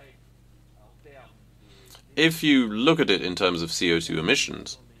course. If you look at it in terms of CO2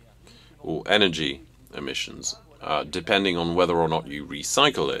 emissions, or energy emissions, depending on whether or not you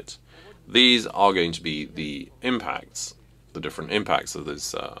recycle it, these are going to be the impacts, the different impacts of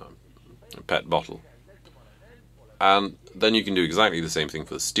this PET bottle. And then you can do exactly the same thing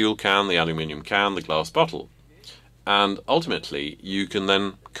for the steel can, the aluminium can, the glass bottle. And ultimately, you can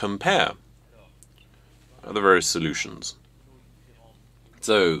then compare the various solutions.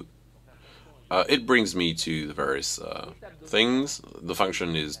 So, it brings me to the various things. The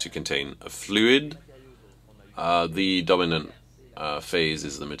function is to contain a fluid. The dominant phase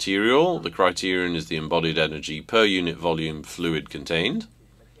is the material. The criterion is the embodied energy per unit volume fluid contained.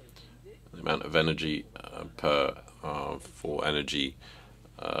 The amount of energy for energy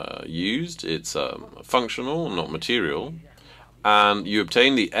used. It's functional, not material. And you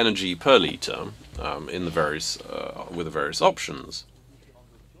obtain the energy per liter in the various with the various options.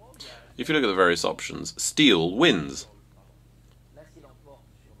 If you look at the various options, steel wins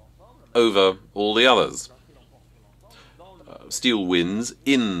over all the others. Steel wins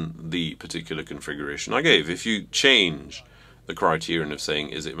in the particular configuration I gave. If you change the criterion of saying,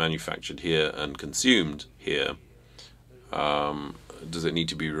 is it manufactured here and consumed here, does it need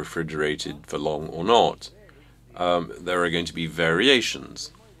to be refrigerated for long or not, there are going to be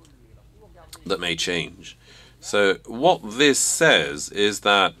variations that may change. So what this says is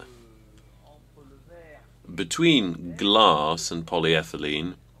that between glass and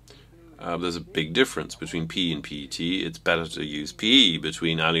polyethylene, there's a big difference between PE and PET. It's better to use PE.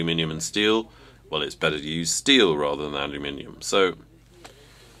 Between aluminium and steel, well, it's better to use steel rather than aluminium. So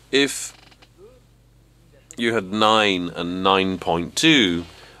if you had 9 and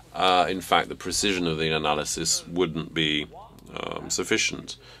 9.2, in fact, the precision of the analysis wouldn't be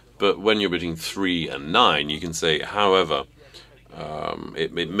sufficient. But when you're between 3 and 9, you can say, however,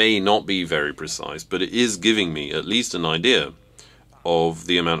 it may not be very precise, but it is giving me at least an idea of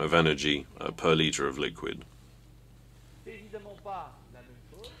the amount of energy per liter of liquid.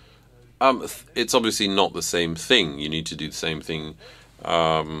 It's obviously not the same thing. You need to do the same thing.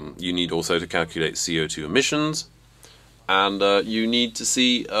 You need also to calculate CO2 emissions, and you need to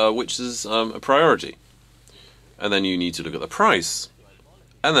see which is a priority. And then you need to look at the price.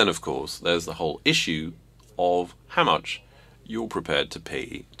 And then, of course, there's the whole issue of how much you're prepared to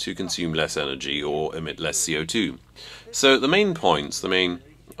pay to consume less energy or emit less CO2. So the main points, the main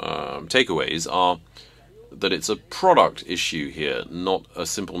takeaways are that it's a product issue here, not a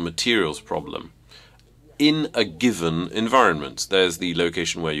simple materials problem. In a given environment, there's the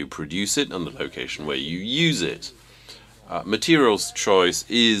location where you produce it and the location where you use it. Materials choice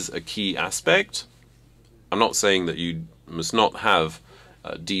is a key aspect. I'm not saying that you must not have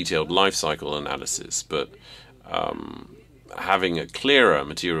detailed life cycle analysis, but having a clearer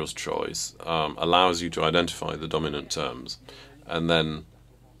materials choice allows you to identify the dominant terms. And then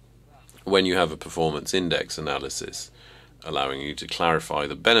when you have a performance index analysis, allowing you to clarify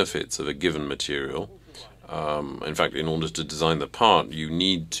the benefits of a given material, in fact, in order to design the part, you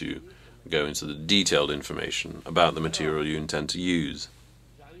need to go into the detailed information about the material you intend to use.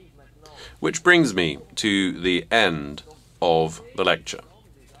 Which brings me to the end of the lecture.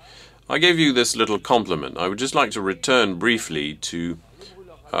 I gave you this little compliment. I would just like to return briefly to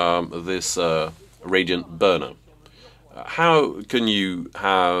this radiant burner. How can you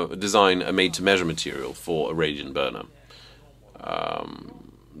design a made-to-measure material for a radiant burner?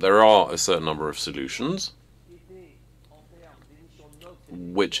 there are a certain number of solutions,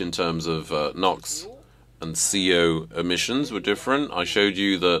 which in terms of NOx and CO emissions were different. I showed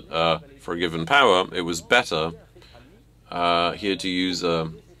you that for a given power, it was better here to use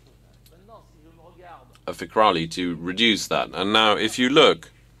a Ficrali to reduce that. And now if you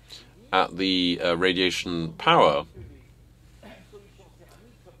look at the radiation power,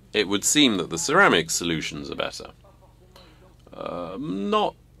 it would seem that the ceramic solutions are better.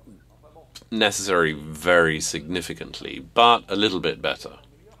 Not necessarily very significantly, but a little bit better.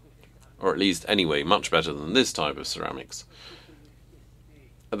 Or at least, anyway, much better than this type of ceramics.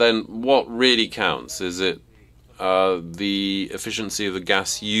 Then what really counts? Is it the efficiency of the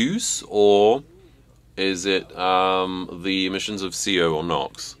gas use, or is it the emissions of CO or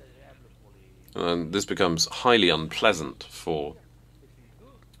NOx? And this becomes highly unpleasant for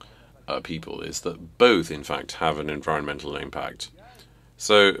people, is that both, in fact, have an environmental impact.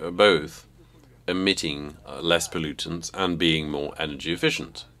 So both emitting less pollutants and being more energy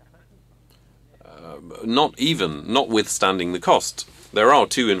efficient. Notwithstanding the cost. There are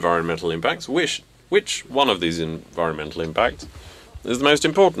two environmental impacts. Which one of these environmental impacts is the most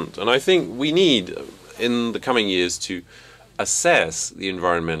important? And I think we need, in the coming years, to assess the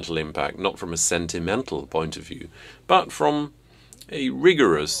environmental impact, not from a sentimental point of view, but from a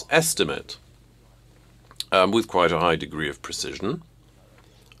rigorous estimate with quite a high degree of precision,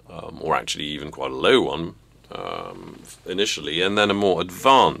 or actually even quite a low one initially, and then a more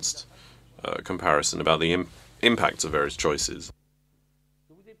advanced comparison about the impacts of various choices.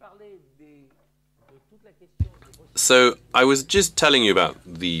 So I was just telling you about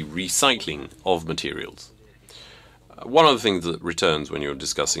the recycling of materials. One of the things that returns when you're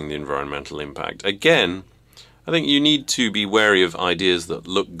discussing the environmental impact, again, I think you need to be wary of ideas that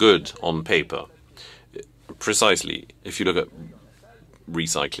look good on paper. Precisely, if you look at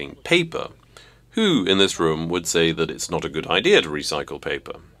recycling paper, who in this room would say that it's not a good idea to recycle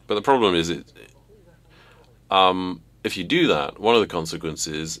paper? But the problem is, if you do that, one of the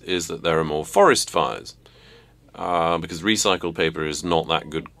consequences is that there are more forest fires, because recycled paper is not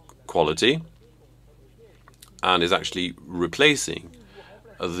that good quality and is actually replacing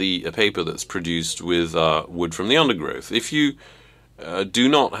the paper that's produced with wood from the undergrowth. If you do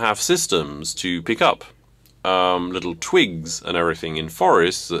not have systems to pick up little twigs and everything in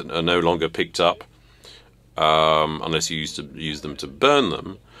forests that are no longer picked up unless you use them to burn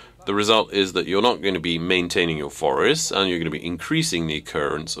them, the result is that you're not going to be maintaining your forests, and you're going to be increasing the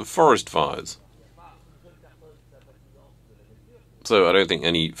occurrence of forest fires. So I don't think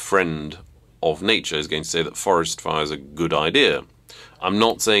any friend of nature is going to say that forest fires are a good idea. I'm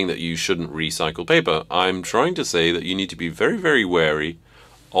not saying that you shouldn't recycle paper. I'm trying to say that you need to be very, very wary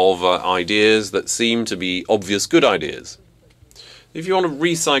of ideas that seem to be obvious good ideas. If you want to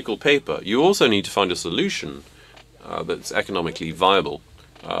recycle paper, you also need to find a solution that's economically viable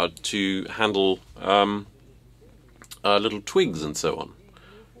to handle little twigs and so on.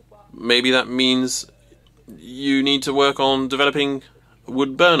 Maybe that means you need to work on developing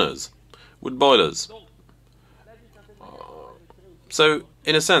wood burners, wood boilers. So,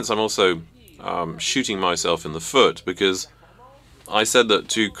 in a sense, I'm also shooting myself in the foot, because I said that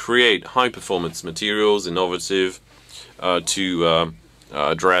to create high-performance materials, innovative, to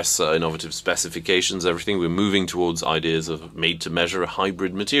address innovative specifications, everything, we're moving towards ideas of made-to-measure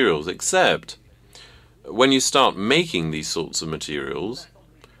hybrid materials, except when you start making these sorts of materials,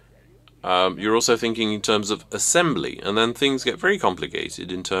 you're also thinking in terms of assembly, and then things get very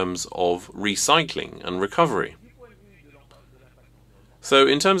complicated in terms of recycling and recovery. So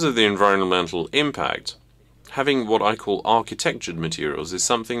in terms of the environmental impact, having what I call architectured materials is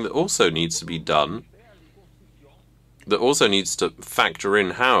something that also needs to be done, that also needs to factor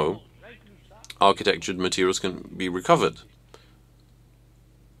in how architectured materials can be recovered.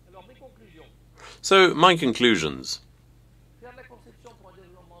 So my conclusions.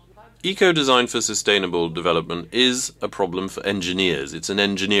 Eco-design for sustainable development is a problem for engineers. It's an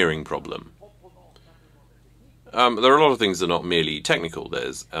engineering problem. There are a lot of things that are not merely technical.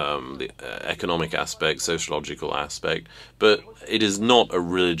 There's the economic aspect, sociological aspect, but it is not a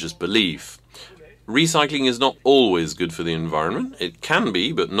religious belief. Recycling is not always good for the environment. It can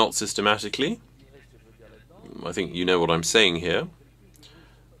be, but not systematically. I think you know what I'm saying here.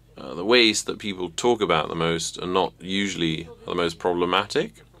 The waste that people talk about the most are not usually the most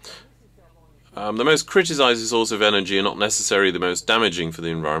problematic. The most criticized source of energy are not necessarily the most damaging for the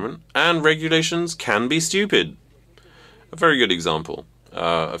environment, and regulations can be stupid. A very good example.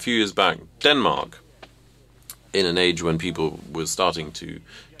 A few years back, Denmark, in an age when people were starting to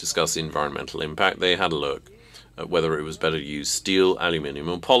discuss environmental impact, they had a look whether it was better to use steel, aluminium,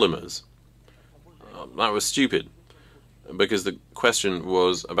 or polymers. That was stupid, because the question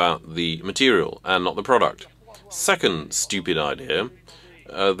was about the material and not the product. Second stupid idea,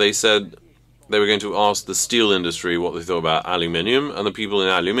 they said they were going to ask the steel industry what they thought about aluminium, and the people in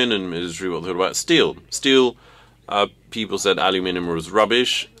the aluminium industry what they thought about steel. Steel, people said aluminium was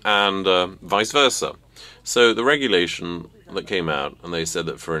rubbish, and vice versa. So the regulation that came out, and they said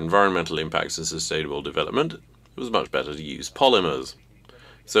that for environmental impacts and sustainable development, it was much better to use polymers.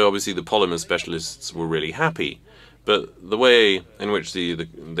 So obviously the polymer specialists were really happy, but the way in which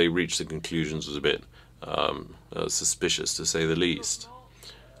they reached the conclusions was a bit suspicious, to say the least.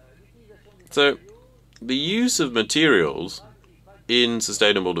 So the use of materials in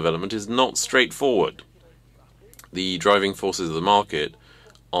sustainable development is not straightforward. The driving forces of the market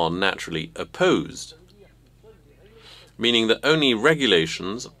are naturally opposed, meaning that only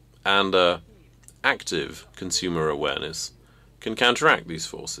regulations and active consumer awareness can counteract these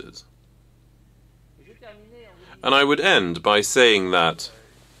forces. And I would end by saying that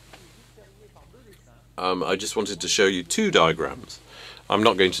I just wanted to show you two diagrams. I'm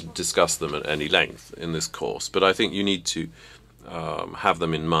not going to discuss them at any length in this course, but I think you need to have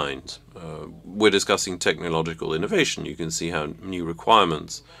them in mind. We're discussing technological innovation. You can see how new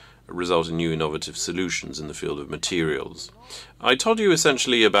requirements result in new innovative solutions in the field of materials. I told you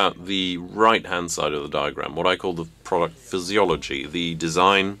essentially about the right-hand side of the diagram, what I call the product physiology, the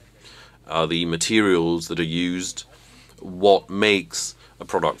design, the materials that are used, what makes a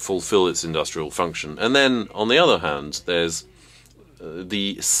product fulfill its industrial function. And then, on the other hand, there's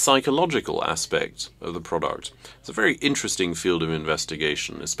the psychological aspect of the product. It's a very interesting field of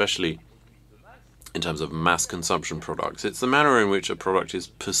investigation, especially in terms of mass consumption products. It's the manner in which a product is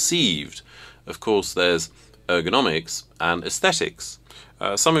perceived. Of course, there's ergonomics and aesthetics.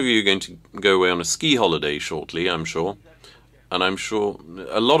 Some of you are going to go away on a ski holiday shortly, I'm sure. And I'm sure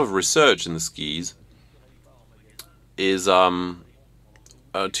a lot of research in the skis is to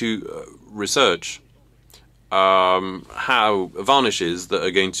research how varnishes that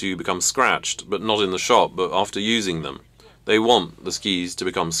are going to become scratched, but not in the shop, but after using them. They want the skis to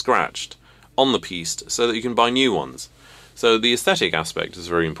become scratched on the piste so that you can buy new ones. So the aesthetic aspect is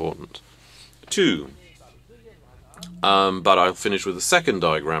very important. Two, but I'll finish with the second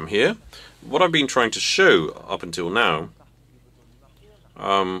diagram here. What I've been trying to show up until now,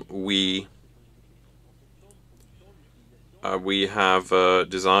 we have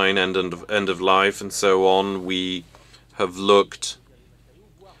design, end of life, and so on. We have looked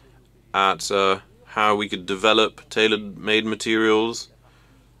at how we could develop tailor-made materials.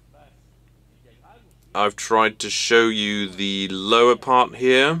 I've tried to show you the lower part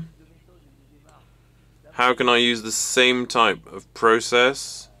here. How can I use the same type of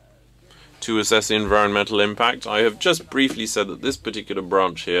process to assess the environmental impact? I have just briefly said that this particular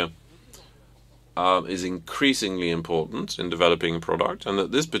branch here is increasingly important in developing a product, and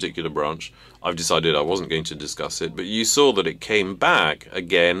that this particular branch, I've decided I wasn't going to discuss it, but you saw that it came back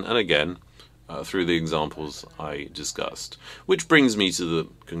again and again through the examples I discussed. Which brings me to the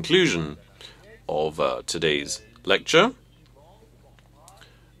conclusion of today's lecture,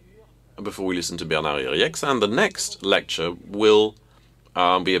 before we listen to Bernard Irieix, and the next lecture will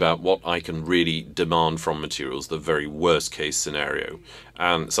be about what I can really demand from materials, the very worst case scenario.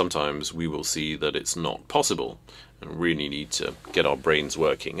 And sometimes we will see that it's not possible and really need to get our brains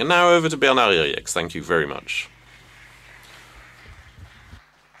working. And now over to Bernard Irieix. Thank you very much.